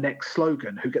that next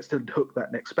slogan? Who gets to hook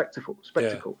that next spectacle?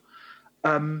 Yeah.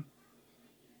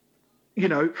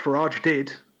 Farage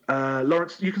did.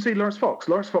 Lawrence, you can see Lawrence Fox.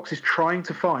 Lawrence Fox is trying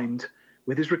to find,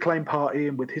 with his Reclaim Party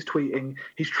and with his tweeting,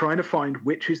 he's trying to find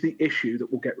which is the issue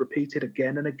that will get repeated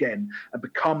again and again and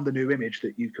become the new image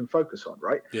that you can focus on,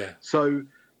 right? Yeah. So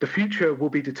the future will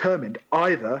be determined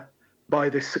either by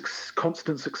this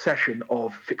constant succession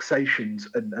of fixations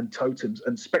and totems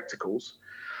and spectacles,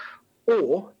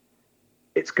 or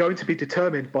it's going to be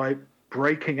determined by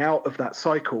breaking out of that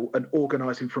cycle and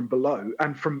organising from below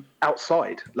and from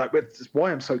outside. That's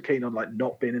why I'm so keen on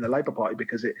not being in the Labour Party,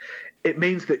 because it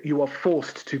means that you are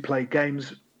forced to play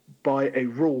games by a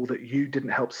rule that you didn't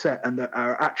help set and that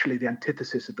are actually the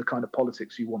antithesis of the kind of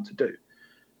politics you want to do.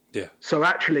 Yeah. So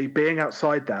actually being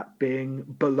outside that, being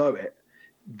below it,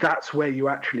 that's where you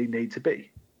actually need to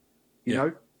be. You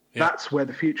know? Yeah. That's where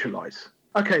the future lies.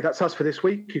 Okay, that's us for this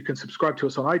week. You can subscribe to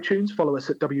us on iTunes. Follow us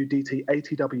at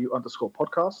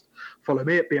WDT_ATW_podcast. Follow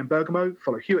me at BM Bergamo.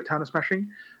 Follow Hugh at Town and Smashing.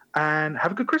 And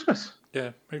have a good Christmas.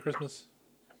 Yeah, Merry Christmas.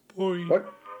 Bye. Bye.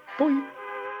 Bye.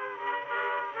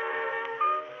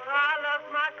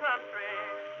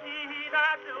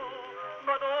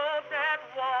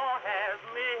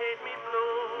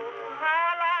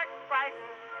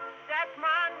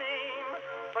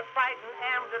 Frightened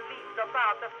am the least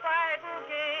about the fighting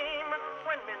game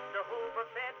when Miss